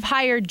Panthers have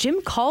hired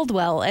Jim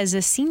Caldwell as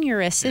a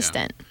senior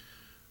assistant. Yeah.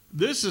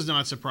 This is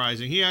not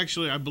surprising.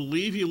 I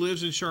believe he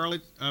lives in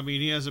Charlotte. I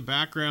mean, he has a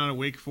background at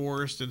Wake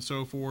Forest and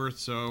so forth.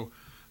 So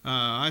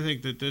I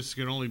think that this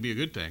can only be a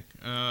good thing.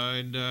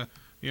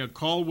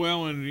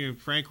 Caldwell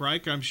and Frank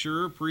Reich, I'm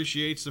sure,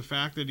 appreciates the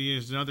fact that he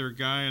is another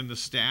guy on the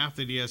staff,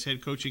 that he has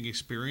head coaching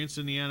experience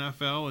in the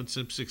NFL and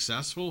some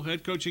successful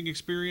head coaching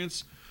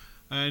experience.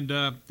 And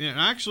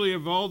actually,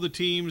 of all the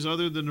teams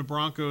other than the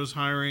Broncos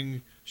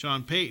hiring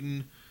Sean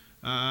Payton,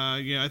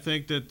 I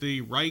think that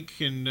the Reich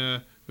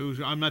and who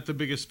I'm not the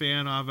biggest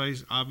fan of,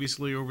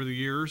 obviously, over the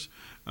years.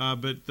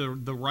 But the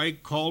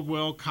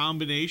Reich-Caldwell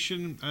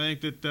combination, I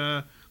think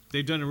that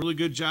they've done a really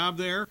good job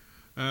there.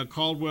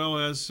 Caldwell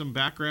has some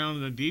background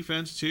in the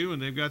defense, too,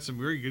 and they've got some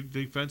very good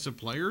defensive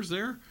players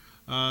there.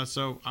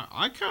 So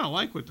I kind of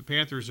like what the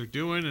Panthers are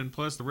doing, and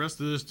plus the rest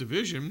of this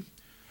division.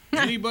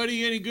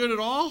 Anybody any good at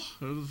all?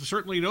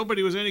 Certainly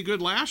nobody was any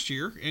good last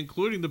year,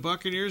 including the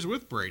Buccaneers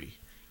with Brady.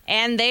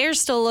 And they're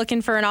still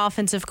looking for an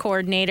offensive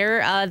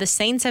coordinator. The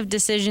Saints have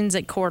decisions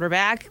at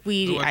quarterback.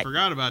 I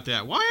forgot about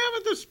that. Why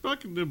haven't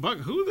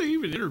who they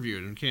even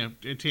interviewed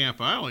in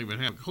Tampa? I don't even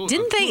have a clue.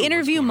 Didn't they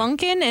interview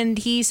Monken and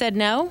he said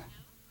no?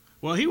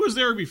 Well, he was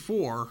there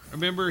before.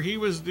 Remember,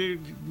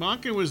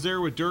 Monken was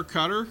there with Dirk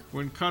Cutter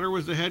when Cutter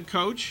was the head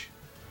coach.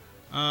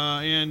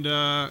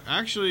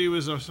 Actually, he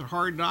was a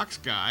Hard Knocks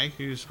guy.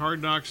 He was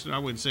Hard Knocks. I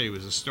wouldn't say he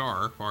was a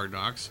star, Hard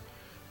Knocks.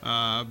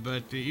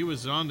 But he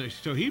was on there.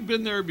 So he'd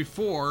been there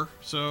before.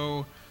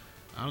 So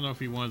I don't know if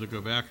he wanted to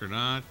go back or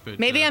not. But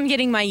maybe I'm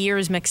getting my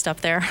years mixed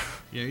up there.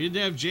 Yeah, he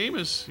didn't have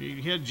Jameis.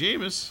 He had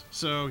Jameis.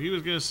 So he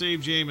was going to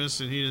save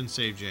Jameis, and he didn't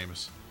save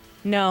Jameis.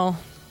 No.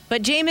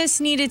 But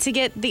Jameis needed to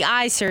get the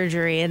eye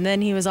surgery, and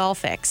then he was all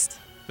fixed.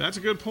 That's a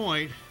good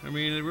point. I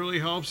mean, it really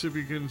helps if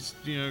you can,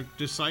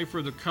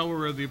 decipher the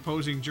color of the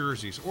opposing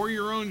jerseys or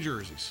your own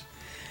jerseys.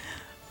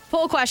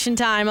 Poll question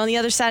time on the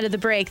other side of the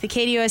break. The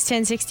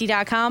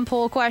KDUS1060.com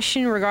poll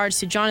question in regards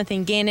to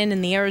Jonathan Gannon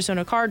and the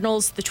Arizona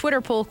Cardinals. The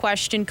Twitter poll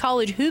question,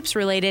 college hoops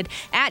related,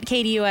 at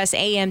KDUS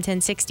AM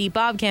 1060.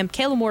 Bob Kemp,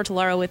 Kayla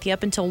Mortellaro with you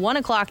up until 1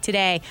 o'clock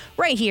today,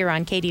 right here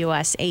on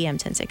KDUS AM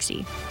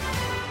 1060.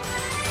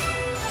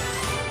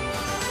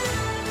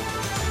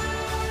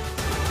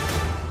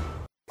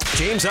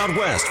 James Out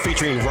West,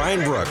 featuring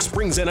Ryan Brooks,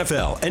 brings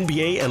NFL,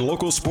 NBA, and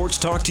local sports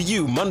talk to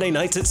you Monday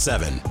nights at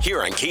 7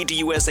 here on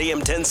KDUS AM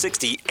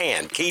 1060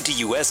 and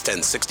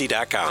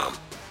KDUS1060.com.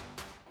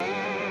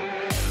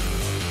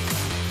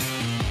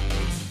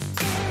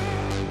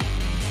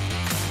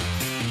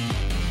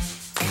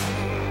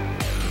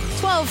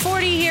 12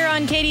 1240 here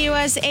on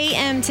KDUS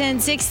AM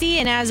 1060,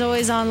 and as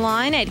always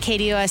online at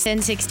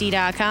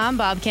KDUS1060.com.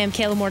 Bob Kemp,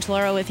 Kayla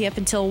Mortellaro with you up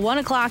until 1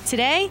 o'clock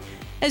today,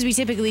 as we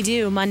typically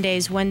do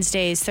Mondays,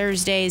 Wednesdays,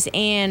 Thursdays,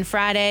 and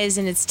Fridays.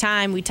 And it's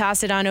time we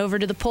toss it on over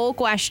to the poll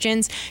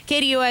questions.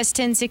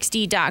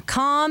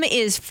 KDUS1060.com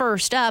is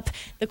first up.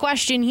 The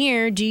question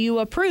here, do you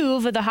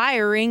approve of the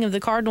hiring of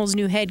the Cardinals'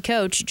 new head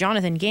coach,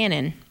 Jonathan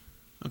Gannon?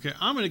 Okay,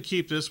 I'm going to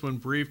keep this one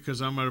brief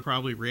because I'm going to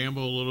probably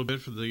ramble a little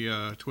bit for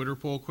the Twitter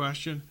poll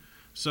question.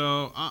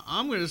 So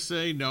I'm going to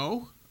say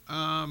no.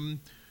 And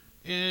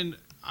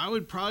I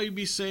would probably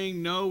be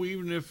saying no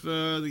even if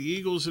the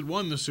Eagles had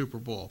won the Super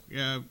Bowl.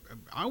 Yeah,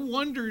 I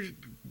wonder,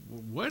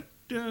 what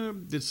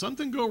did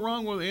something go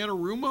wrong with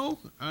Anarumo?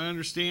 I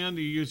understand,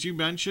 as you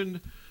mentioned,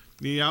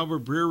 the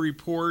Albert Breer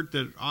report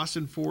that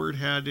Austin Ford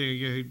had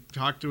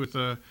talked with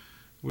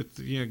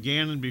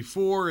Gannon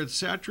before,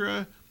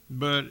 etc.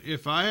 But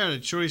if I had a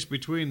choice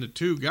between the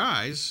two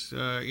guys,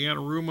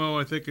 Anarumo,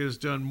 I think, has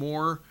done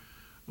more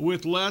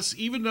with less,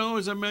 even though,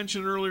 as I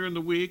mentioned earlier in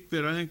the week,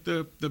 that I think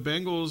the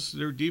Bengals,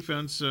 their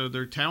defense,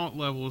 their talent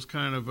level is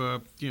kind of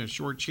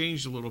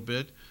shortchanged a little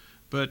bit.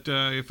 But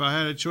if I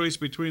had a choice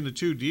between the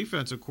two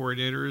defensive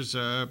coordinators,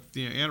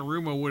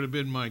 Anarumo would have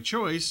been my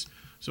choice.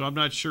 So I'm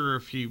not sure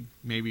if he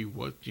maybe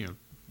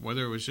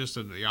whether it was just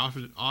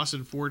the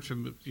Austin Ford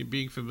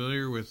being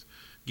familiar with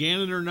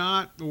Gannon or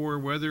not, or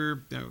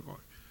whether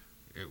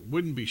it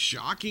wouldn't be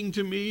shocking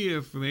to me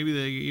if maybe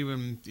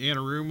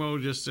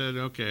Anarumo just said,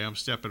 okay, I'm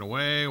stepping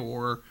away,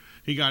 or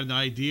he got an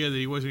idea that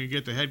he wasn't going to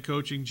get the head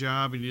coaching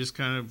job and he just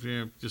kind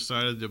of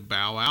decided to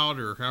bow out,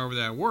 or however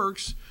that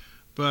works.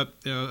 But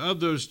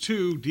of those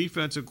two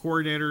defensive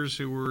coordinators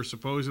who were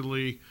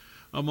supposedly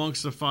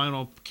amongst the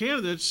final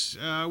candidates,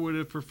 I would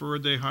have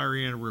preferred they hire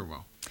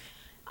Anarumo.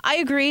 I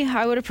agree.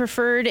 I would have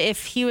preferred,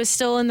 if he was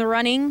still in the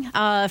running,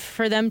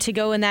 for them to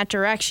go in that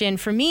direction.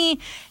 For me,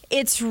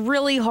 it's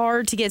really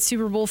hard to get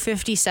Super Bowl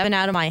 57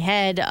 out of my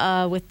head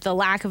with the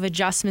lack of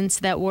adjustments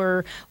that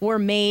were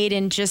made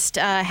and just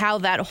how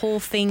that whole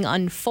thing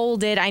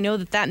unfolded. I know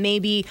that may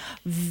be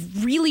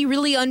really,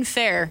 really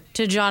unfair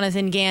to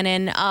Jonathan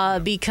Gannon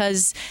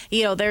because,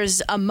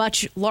 there's a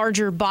much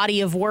larger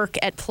body of work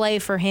at play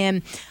for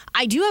him.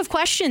 I do have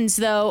questions,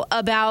 though,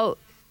 about,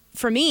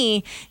 for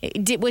me,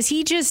 was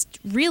he just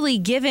really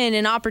given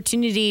an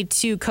opportunity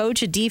to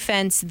coach a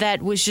defense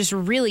that was just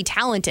really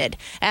talented?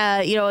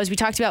 As we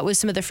talked about with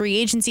some of the free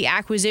agency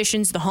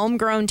acquisitions, the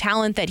homegrown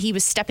talent that he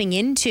was stepping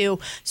into.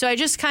 So I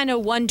just kind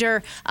of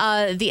wonder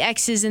the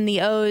X's and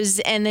the O's,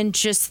 and then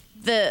just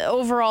the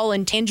overall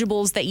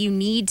intangibles that you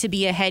need to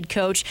be a head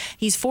coach.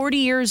 He's 40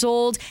 years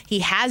old. He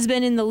has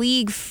been in the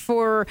league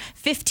for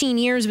 15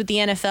 years with the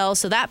NFL,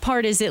 so that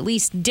part is at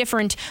least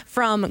different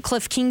from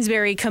Cliff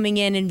Kingsbury coming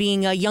in and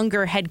being a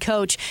younger head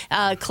coach.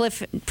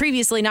 Cliff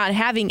previously not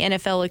having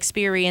NFL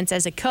experience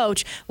as a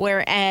coach,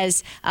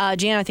 whereas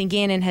Jonathan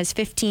Gannon has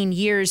 15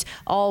 years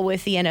all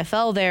with the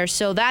NFL there,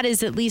 so that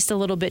is at least a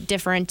little bit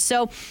different.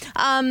 So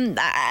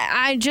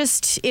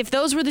if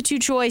those were the two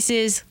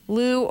choices,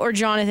 Lou or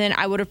Jonathan,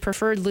 I would have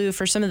preferred Lou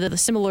for some of the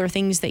similar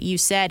things that you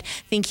said.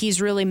 I think he's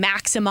really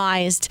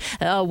maximized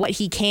what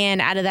he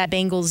can out of that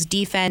Bengals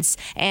defense,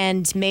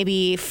 and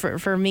maybe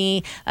for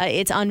me,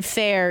 it's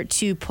unfair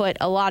to put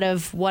a lot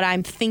of what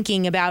I'm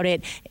thinking about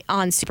it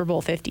on Super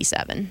Bowl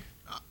 57.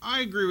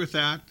 I agree with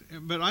that,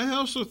 but I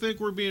also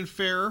think we're being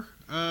fair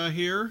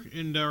here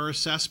in our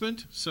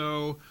assessment.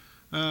 So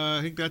I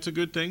think that's a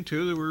good thing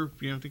too, that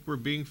I think we're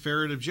being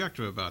fair and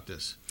objective about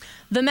this.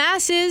 The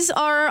masses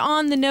are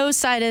on the no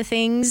side of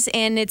things,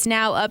 and it's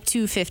now up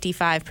to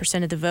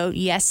 55% of the vote.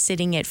 Yes,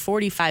 sitting at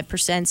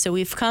 45%. So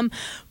we've come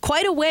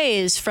quite a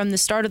ways from the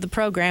start of the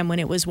program when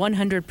it was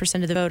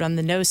 100% of the vote on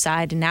the no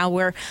side, and now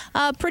we're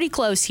pretty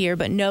close here,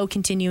 but no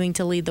continuing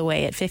to lead the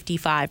way at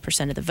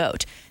 55% of the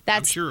vote.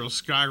 I'm sure it'll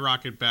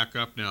skyrocket back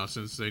up now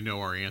since they know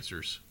our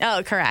answers.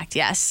 Oh, correct.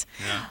 Yes.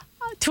 Yeah.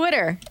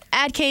 Twitter,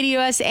 at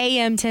KDUS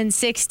AM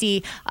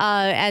 1060,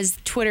 as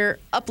Twitter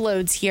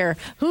uploads here.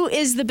 Who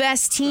is the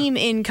best team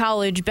in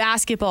college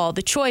basketball?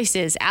 The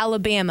choices: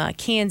 Alabama,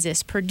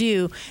 Kansas,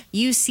 Purdue,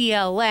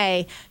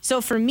 UCLA. So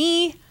for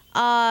me,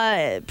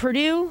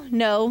 Purdue,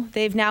 no.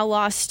 They've now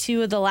lost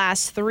 2 of the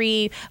last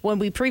 3. When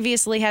we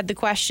previously had the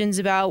questions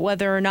about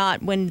whether or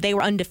not, when they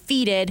were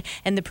undefeated,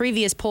 and the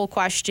previous poll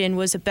question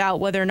was about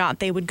whether or not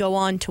they would go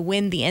on to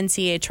win the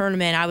NCAA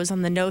tournament, I was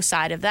on the no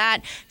side of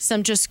that.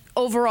 Some just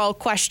overall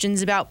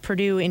questions about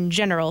Purdue in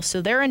general.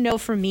 So they're a no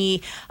for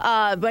me.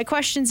 My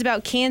questions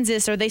about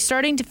Kansas, are they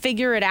starting to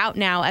figure it out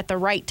now at the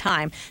right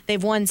time?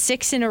 They've won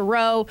 6 in a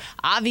row.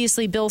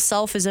 Obviously, Bill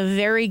Self is a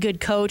very good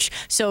coach,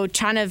 so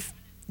kind of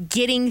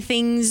getting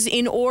things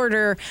in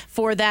order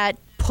for that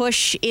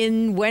push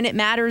in when it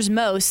matters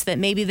most, that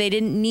maybe they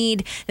didn't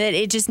need, that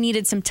it just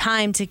needed some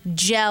time to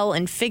gel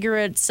and figure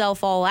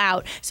itself all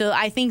out. So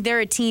I think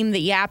they're a team that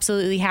you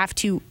absolutely have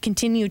to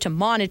continue to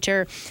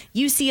monitor.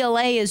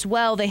 UCLA as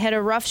well, they had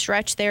a rough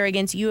stretch there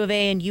against U of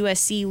A and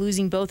USC,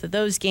 losing both of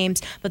those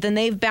games, but then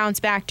they've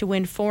bounced back to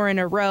win 4 in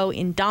a row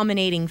in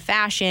dominating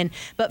fashion.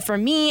 But for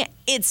me,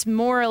 it's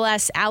more or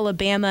less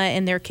Alabama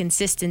and their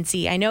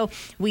consistency. I know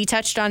we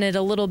touched on it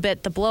a little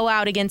bit, the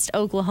blowout against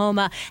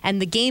Oklahoma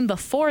and the game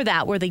before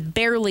that where they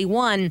barely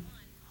won.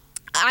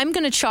 I'm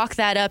going to chalk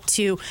that up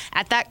to,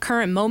 at that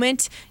current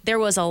moment, there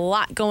was a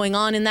lot going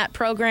on in that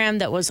program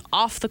that was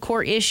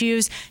off-the-court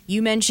issues.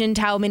 You mentioned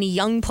how many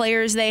young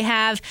players they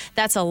have.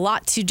 That's a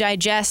lot to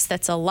digest.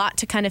 That's a lot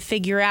to kind of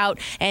figure out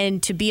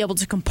and to be able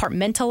to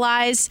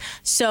compartmentalize.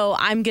 So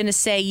I'm going to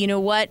say, you know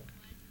what?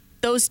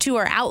 Those two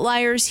are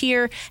outliers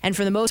here, and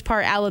for the most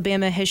part,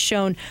 Alabama has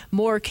shown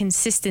more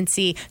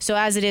consistency. So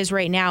as it is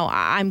right now,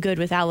 I'm good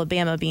with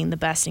Alabama being the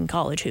best in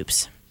college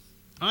hoops.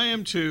 I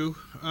am too.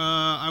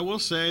 I will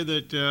say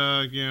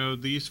that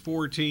these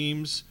four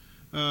teams.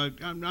 I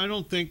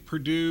don't think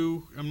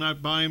Purdue. I'm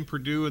not buying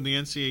Purdue in the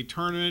NCAA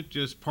tournament,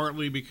 just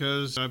partly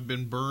because I've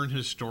been burned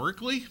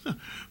historically,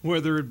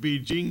 whether it be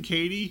Gene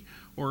Katie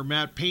or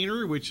Matt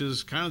Painter, which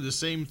is kind of the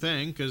same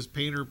thing because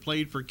Painter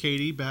played for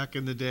Katie back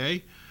in the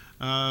day.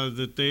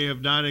 That they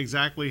have not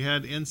exactly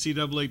had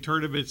NCAA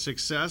tournament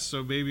success,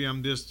 so maybe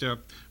I'm just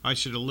I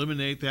should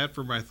eliminate that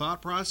from my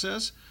thought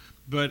process.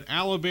 But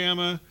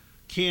Alabama,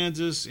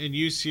 Kansas, and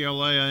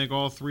UCLA, I think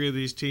all three of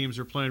these teams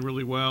are playing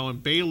really well.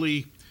 And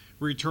Bailey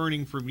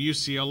returning from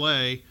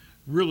UCLA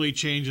really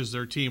changes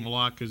their team a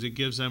lot because it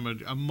gives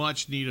them a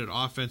much-needed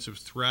offensive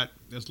threat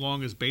as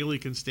long as Bailey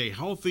can stay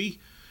healthy.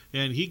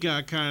 And he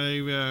got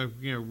kind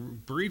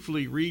of,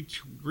 briefly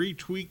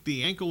retweaked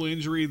the ankle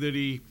injury that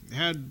he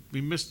had. He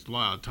missed a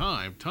lot of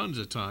time, tons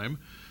of time.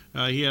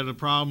 He had a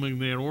problem in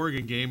the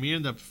Oregon game. He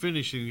ended up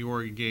finishing the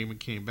Oregon game and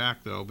came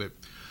back, though. But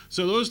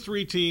so those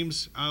three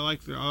teams, I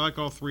like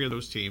all three of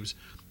those teams.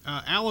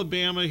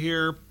 Alabama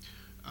here,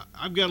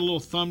 I've got a little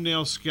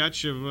thumbnail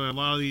sketch of a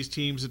lot of these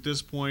teams at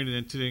this point,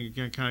 and today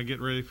kind of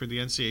get ready for the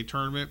NCAA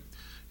tournament.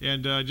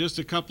 And just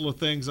a couple of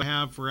things I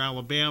have for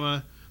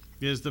Alabama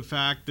is the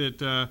fact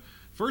that,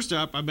 first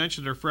up, I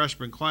mentioned their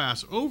freshman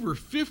class. Over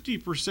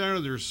 50%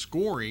 of their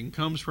scoring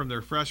comes from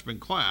their freshman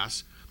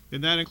class,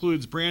 and that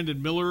includes Brandon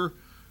Miller,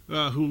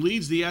 who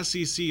leads the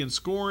SEC in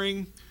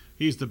scoring.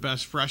 He's the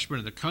best freshman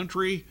in the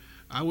country.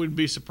 I wouldn't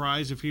be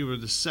surprised if he were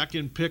the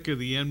second pick of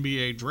the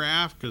NBA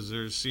draft because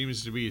there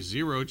seems to be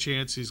zero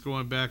chance he's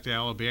going back to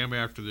Alabama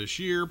after this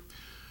year.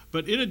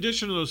 But in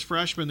addition to those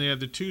freshmen, they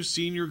have the two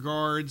senior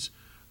guards.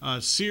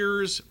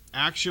 Sears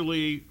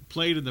actually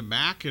played in the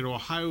MAC at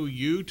Ohio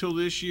U till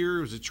this year.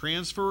 It was a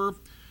transfer.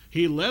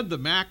 He led the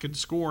MAC in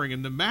scoring,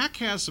 and the MAC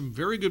has some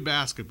very good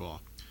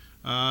basketball.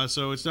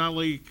 So it's not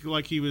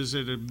like he was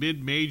at a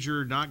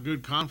mid-major, not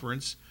good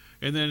conference.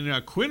 And then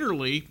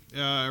Quinterly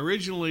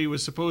originally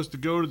was supposed to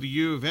go to the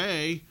U of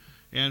A,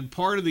 and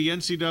part of the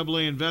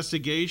NCAA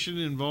investigation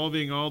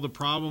involving all the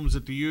problems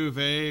at the U of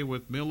A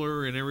with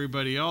Miller and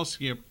everybody else,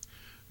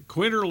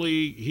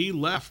 Quinterly, he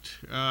left.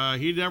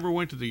 He never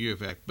went to the U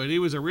of A, but he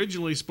was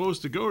originally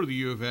supposed to go to the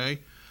U of A.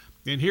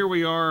 And here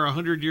we are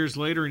 100 years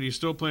later, and he's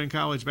still playing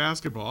college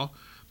basketball.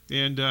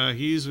 And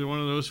he's one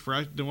of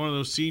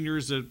those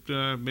seniors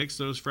that makes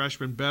those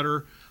freshmen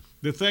better.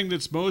 The thing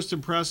that's most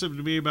impressive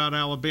to me about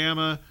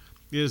Alabama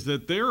is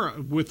that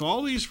with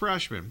all these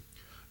freshmen,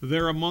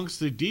 they're amongst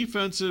the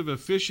defensive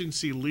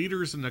efficiency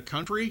leaders in the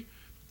country.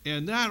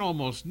 And that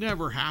almost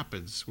never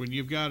happens when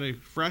you've got a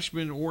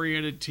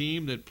freshman-oriented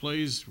team that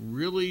plays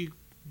really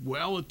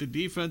well at the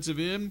defensive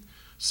end.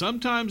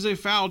 Sometimes they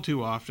foul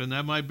too often.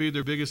 That might be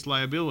their biggest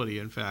liability,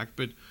 in fact.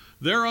 But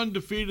they're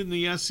undefeated in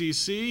the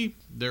SEC.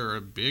 They're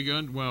a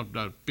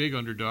not a big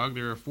underdog.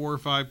 They're a 4 or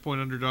 5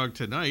 point underdog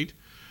tonight,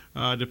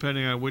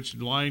 depending on which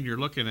line you're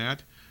looking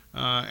at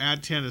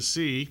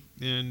Tennessee.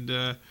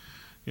 And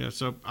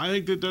so I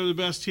think that they're the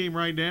best team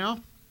right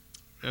now.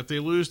 If they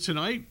lose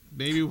tonight,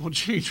 maybe we'll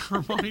change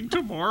our mind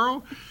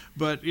tomorrow.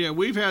 But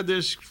we've had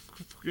this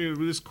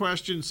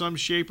question, some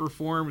shape or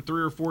form,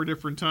 3 or 4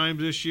 different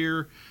times this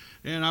year,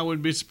 and I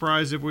wouldn't be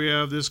surprised if we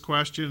have this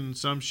question in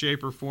some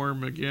shape or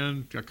form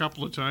again a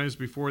couple of times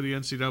before the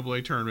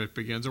NCAA tournament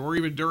begins, or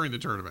even during the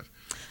tournament.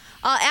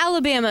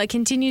 Alabama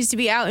continues to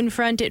be out in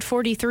front at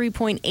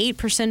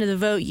 43.8% of the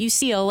vote.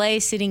 UCLA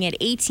sitting at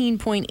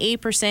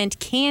 18.8%.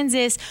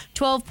 Kansas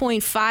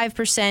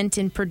 12.5%.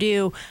 And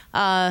Purdue,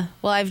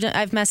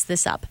 I've messed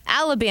this up.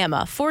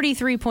 Alabama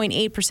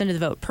 43.8% of the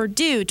vote.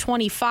 Purdue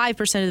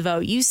 25% of the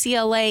vote.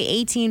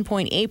 UCLA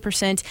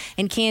 18.8%.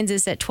 And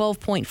Kansas at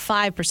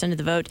 12.5% of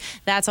the vote.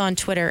 That's on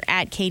Twitter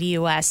at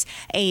KDUS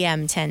AM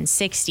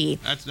 1060.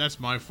 That's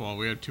my fault.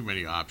 We have too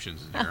many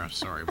options in here. I'm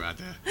sorry about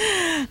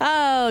that.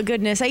 Oh,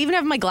 goodness. I even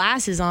have my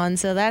glasses on,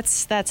 so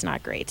that's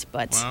not great.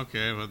 But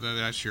okay, well,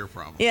 that's your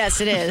problem. Yes,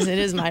 it is. It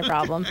is my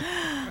problem.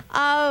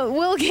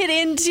 We'll get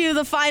into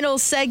the final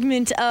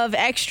segment of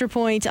Extra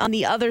Point on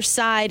the other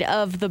side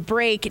of the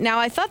break. Now,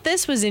 I thought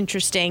this was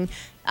interesting.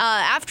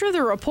 After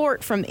the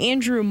report from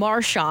Andrew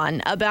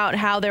Marchand about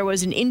how there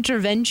was an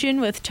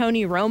intervention with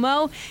Tony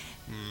Romo,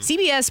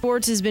 CBS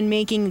Sports has been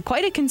making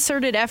quite a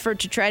concerted effort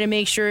to try to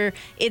make sure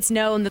it's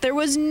known that there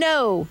was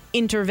no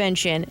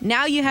intervention.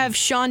 Now you have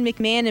Sean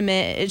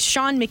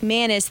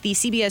McManus, the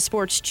CBS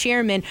Sports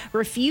chairman,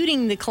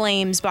 refuting the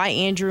claims by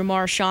Andrew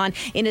Marchand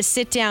in a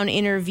sit-down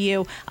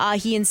interview.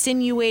 He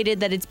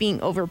insinuated that it's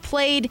being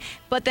overplayed,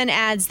 but then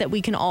adds that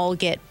we can all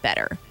get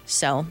better.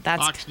 So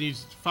that's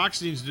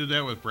Fox needs to do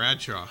that with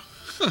Bradshaw.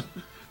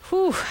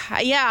 Whew,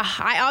 yeah,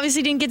 I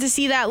obviously didn't get to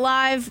see that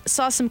live.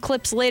 Saw some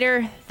clips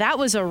later. That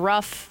was a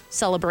rough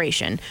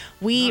celebration.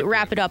 We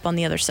wrap it up on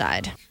the other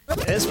side.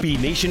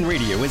 SB Nation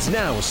Radio is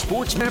now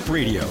Sports Map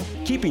Radio,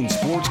 keeping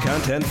sports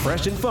content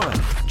fresh and fun.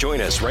 Join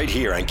us right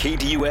here on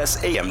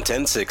KDUS AM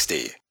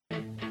 1060.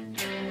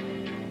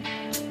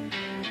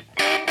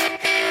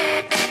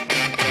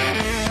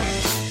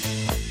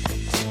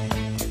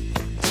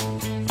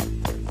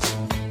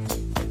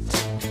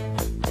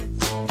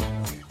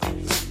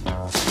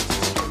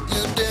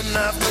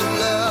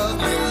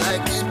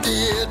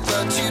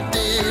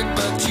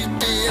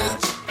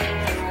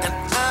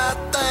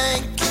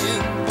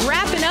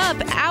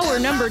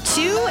 Number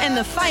 2 and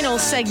the final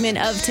segment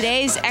of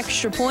today's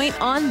Extra Point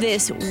on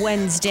this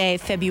Wednesday,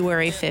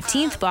 February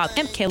 15th. Bob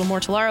Kemp, Kayla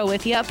Mortellaro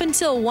with you up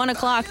until 1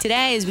 o'clock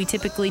today, as we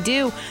typically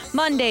do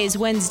Mondays,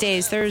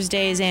 Wednesdays,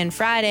 Thursdays, and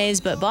Fridays.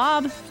 But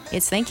Bob,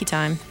 it's thank you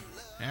time.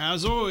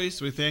 As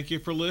always, we thank you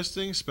for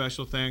listening.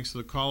 Special thanks to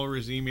the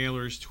callers,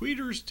 emailers,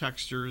 tweeters,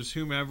 texters,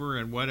 whomever,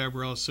 and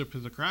whatever else slipped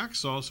through the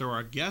cracks. Also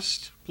our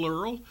guest,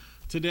 plural,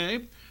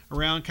 today.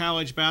 Around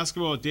college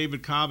basketball with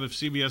David Cobb of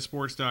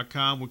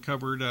CBSSports.com. We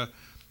covered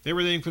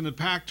everything from the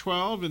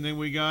Pac-12, and then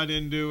we got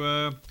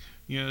into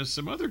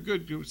some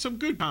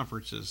good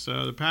conferences.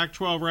 The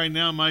Pac-12 right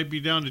now might be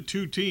down to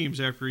 2 teams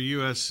after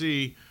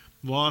USC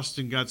lost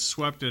and got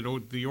swept at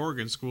the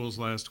Oregon schools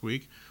last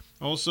week.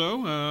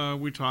 Also,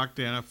 we talked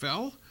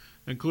NFL,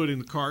 including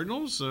the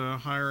Cardinals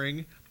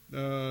hiring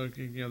the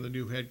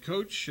new head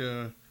coach,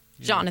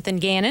 Jonathan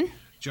Gannon.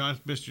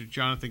 Mr.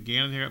 Jonathan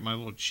Gannon. I got my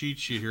little cheat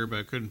sheet here, but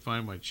I couldn't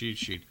find my cheat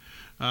sheet.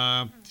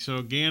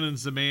 So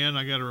Gannon's the man.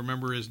 I got to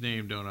remember his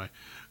name, don't I?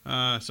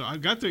 So I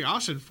got the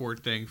Austin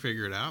Fort thing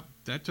figured out.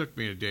 That took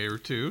me a day or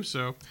two.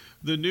 So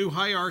the new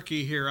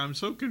hierarchy here, I'm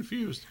so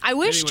confused. I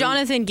wish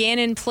Jonathan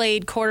Gannon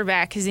played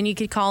quarterback, because then you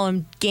could call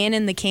him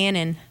Gannon the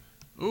Cannon.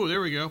 Oh,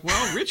 there we go.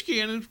 Well, Rich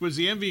Gannon was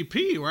the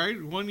MVP,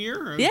 right? 1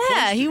 year?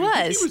 Yeah, he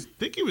was. I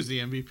think he was the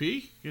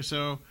MVP.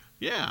 So,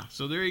 yeah.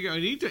 So there you go.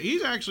 And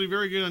he's actually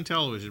very good on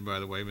television, by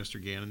the way,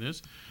 Mr. Gannon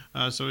is.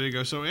 So there you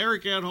go. So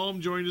Eric at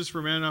home joined us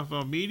from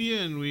NFL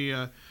Media, and we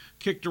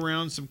kicked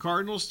around some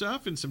Cardinal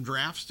stuff and some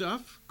draft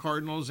stuff,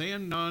 Cardinals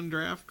and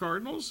non-draft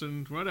Cardinals,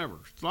 and whatever.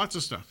 Lots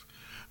of stuff.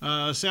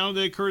 Sound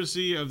day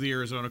courtesy of the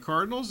Arizona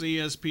Cardinals,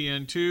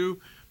 ESPN2,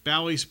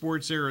 Bally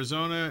Sports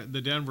Arizona, the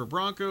Denver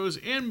Broncos,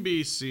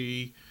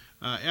 NBC,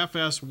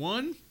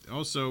 FS1,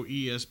 also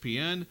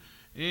ESPN.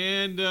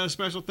 And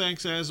special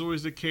thanks, as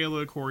always, to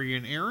Kayla, Corey,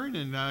 and Aaron.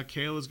 And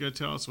Kayla's going to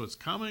tell us what's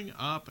coming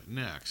up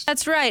next.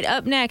 That's right.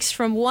 Up next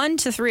from 1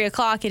 to 3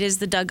 o'clock, it is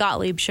the Doug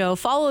Gottlieb Show,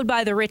 followed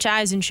by the Rich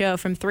Eisen Show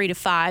from 3 to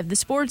 5, the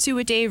Sports Zoo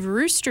with Dave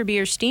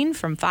Rooster-Bierstein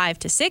from 5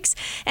 to 6,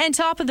 and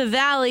Top of the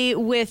Valley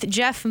with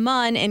Jeff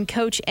Munn and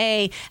Coach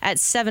A at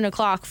 7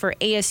 o'clock for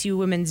ASU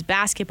Women's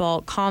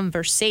Basketball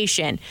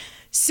Conversation.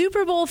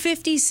 Super Bowl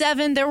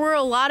 57, there were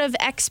a lot of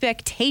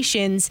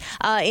expectations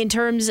in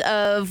terms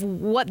of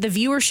what the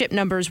viewership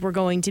numbers were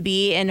going to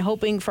be, and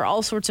hoping for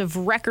all sorts of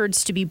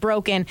records to be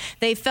broken.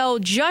 They fell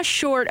just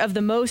short of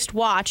the most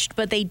watched,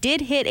 but they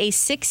did hit a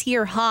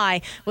 6-year high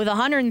with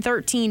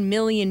 113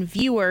 million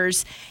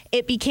viewers.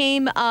 It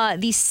became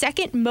the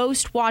second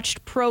most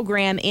watched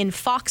program in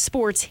Fox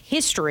Sports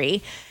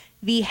history.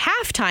 The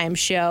halftime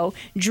show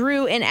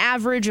drew an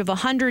average of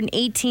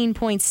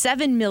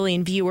 118.7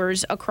 million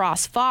viewers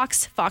across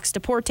Fox, Fox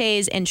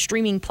Deportes, and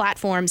streaming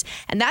platforms,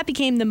 and that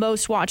became the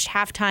most watched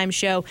halftime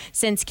show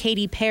since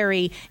Katy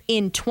Perry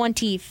in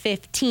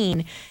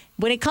 2015.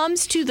 When it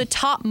comes to the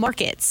top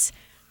markets,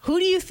 who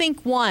do you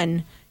think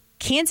won,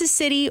 Kansas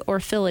City or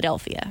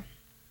Philadelphia?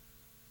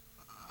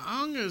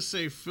 I'm going to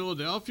say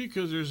Philadelphia,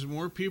 because there's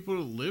more people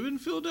that live in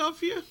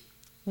Philadelphia.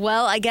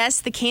 Well, I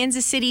guess the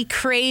Kansas City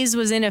craze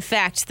was in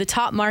effect. The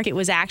top market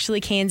was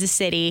actually Kansas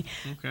City.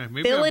 Okay,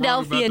 maybe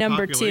Philadelphia, I'm wrong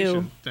number about the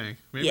 2. Thing.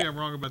 Maybe I'm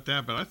wrong about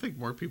that, but I think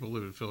more people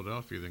live in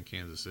Philadelphia than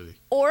Kansas City.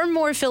 Or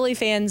more Philly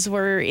fans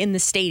were in the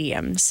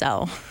stadium,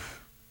 so.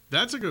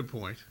 That's a good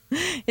point.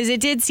 Because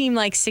it did seem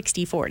like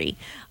 60-40.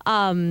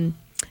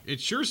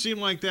 It sure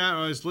seemed like that.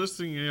 I was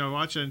listening,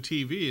 watching on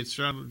TV. It's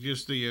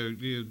just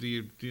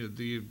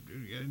the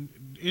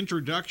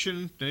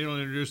introduction. They don't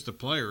introduce the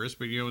players,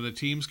 but when the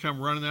teams come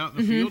running out in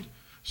the field,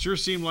 sure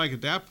seemed like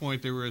at that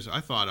point there was,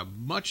 I thought, a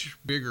much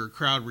bigger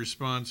crowd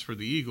response for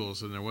the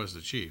Eagles than there was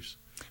the Chiefs.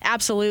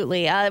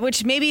 Absolutely,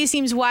 which maybe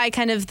seems why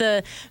kind of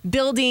the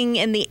building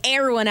and the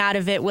air went out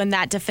of it when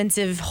that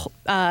defensive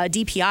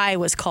DPI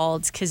was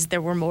called, because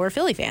there were more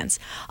Philly fans.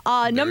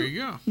 There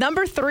you go.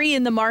 Number 3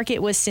 in the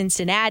market was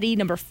Cincinnati.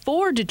 Number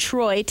 4,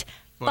 Detroit.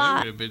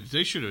 Well,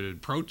 they should have been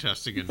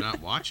protesting and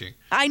not watching.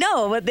 I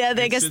know, but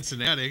I guess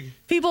Cincinnati.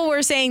 People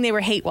were saying they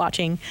were hate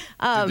watching.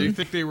 Did they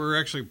think they were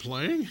actually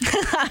playing?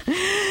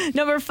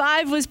 Number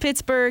 5 was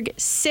Pittsburgh,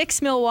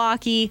 6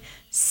 Milwaukee,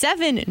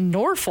 7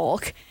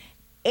 Norfolk,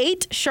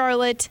 8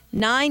 Charlotte,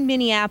 9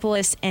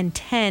 Minneapolis, and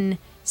 10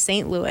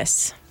 St.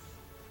 Louis.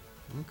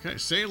 Okay,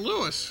 St.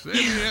 Louis.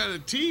 They had a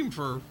team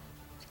for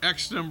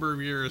X number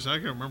of years. I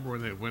can't remember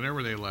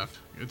whenever they left.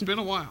 It's been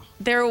a while.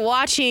 They're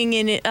watching,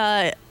 and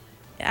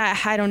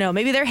I don't know.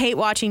 Maybe they're hate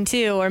watching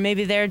too, or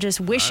maybe they're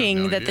just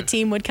wishing that the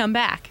team would come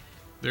back.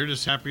 They're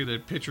just happy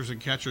that pitchers and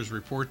catchers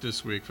report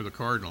this week for the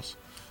Cardinals.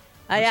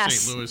 Yes.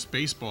 St. Louis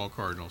baseball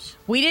Cardinals.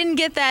 We didn't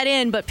get that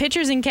in, but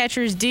pitchers and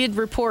catchers did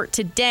report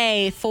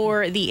today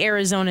for the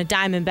Arizona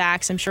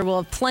Diamondbacks. I'm sure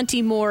we'll have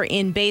plenty more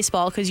in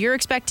baseball because you're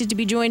expected to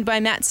be joined by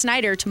Matt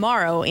Snyder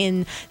tomorrow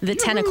in the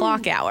 10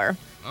 o'clock hour.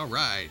 All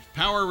right.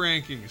 Power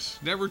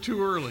rankings. Never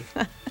too early.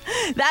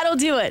 That'll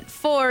do it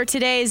for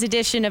today's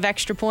edition of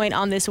Extra Point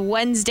on this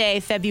Wednesday,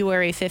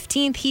 February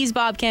 15th. He's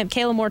Bob Kemp,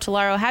 Kayla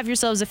Mortellaro. Have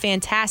yourselves a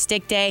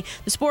fantastic day.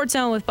 The Sports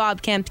Zone with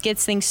Bob Kemp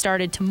gets things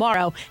started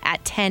tomorrow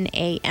at 10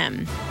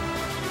 a.m.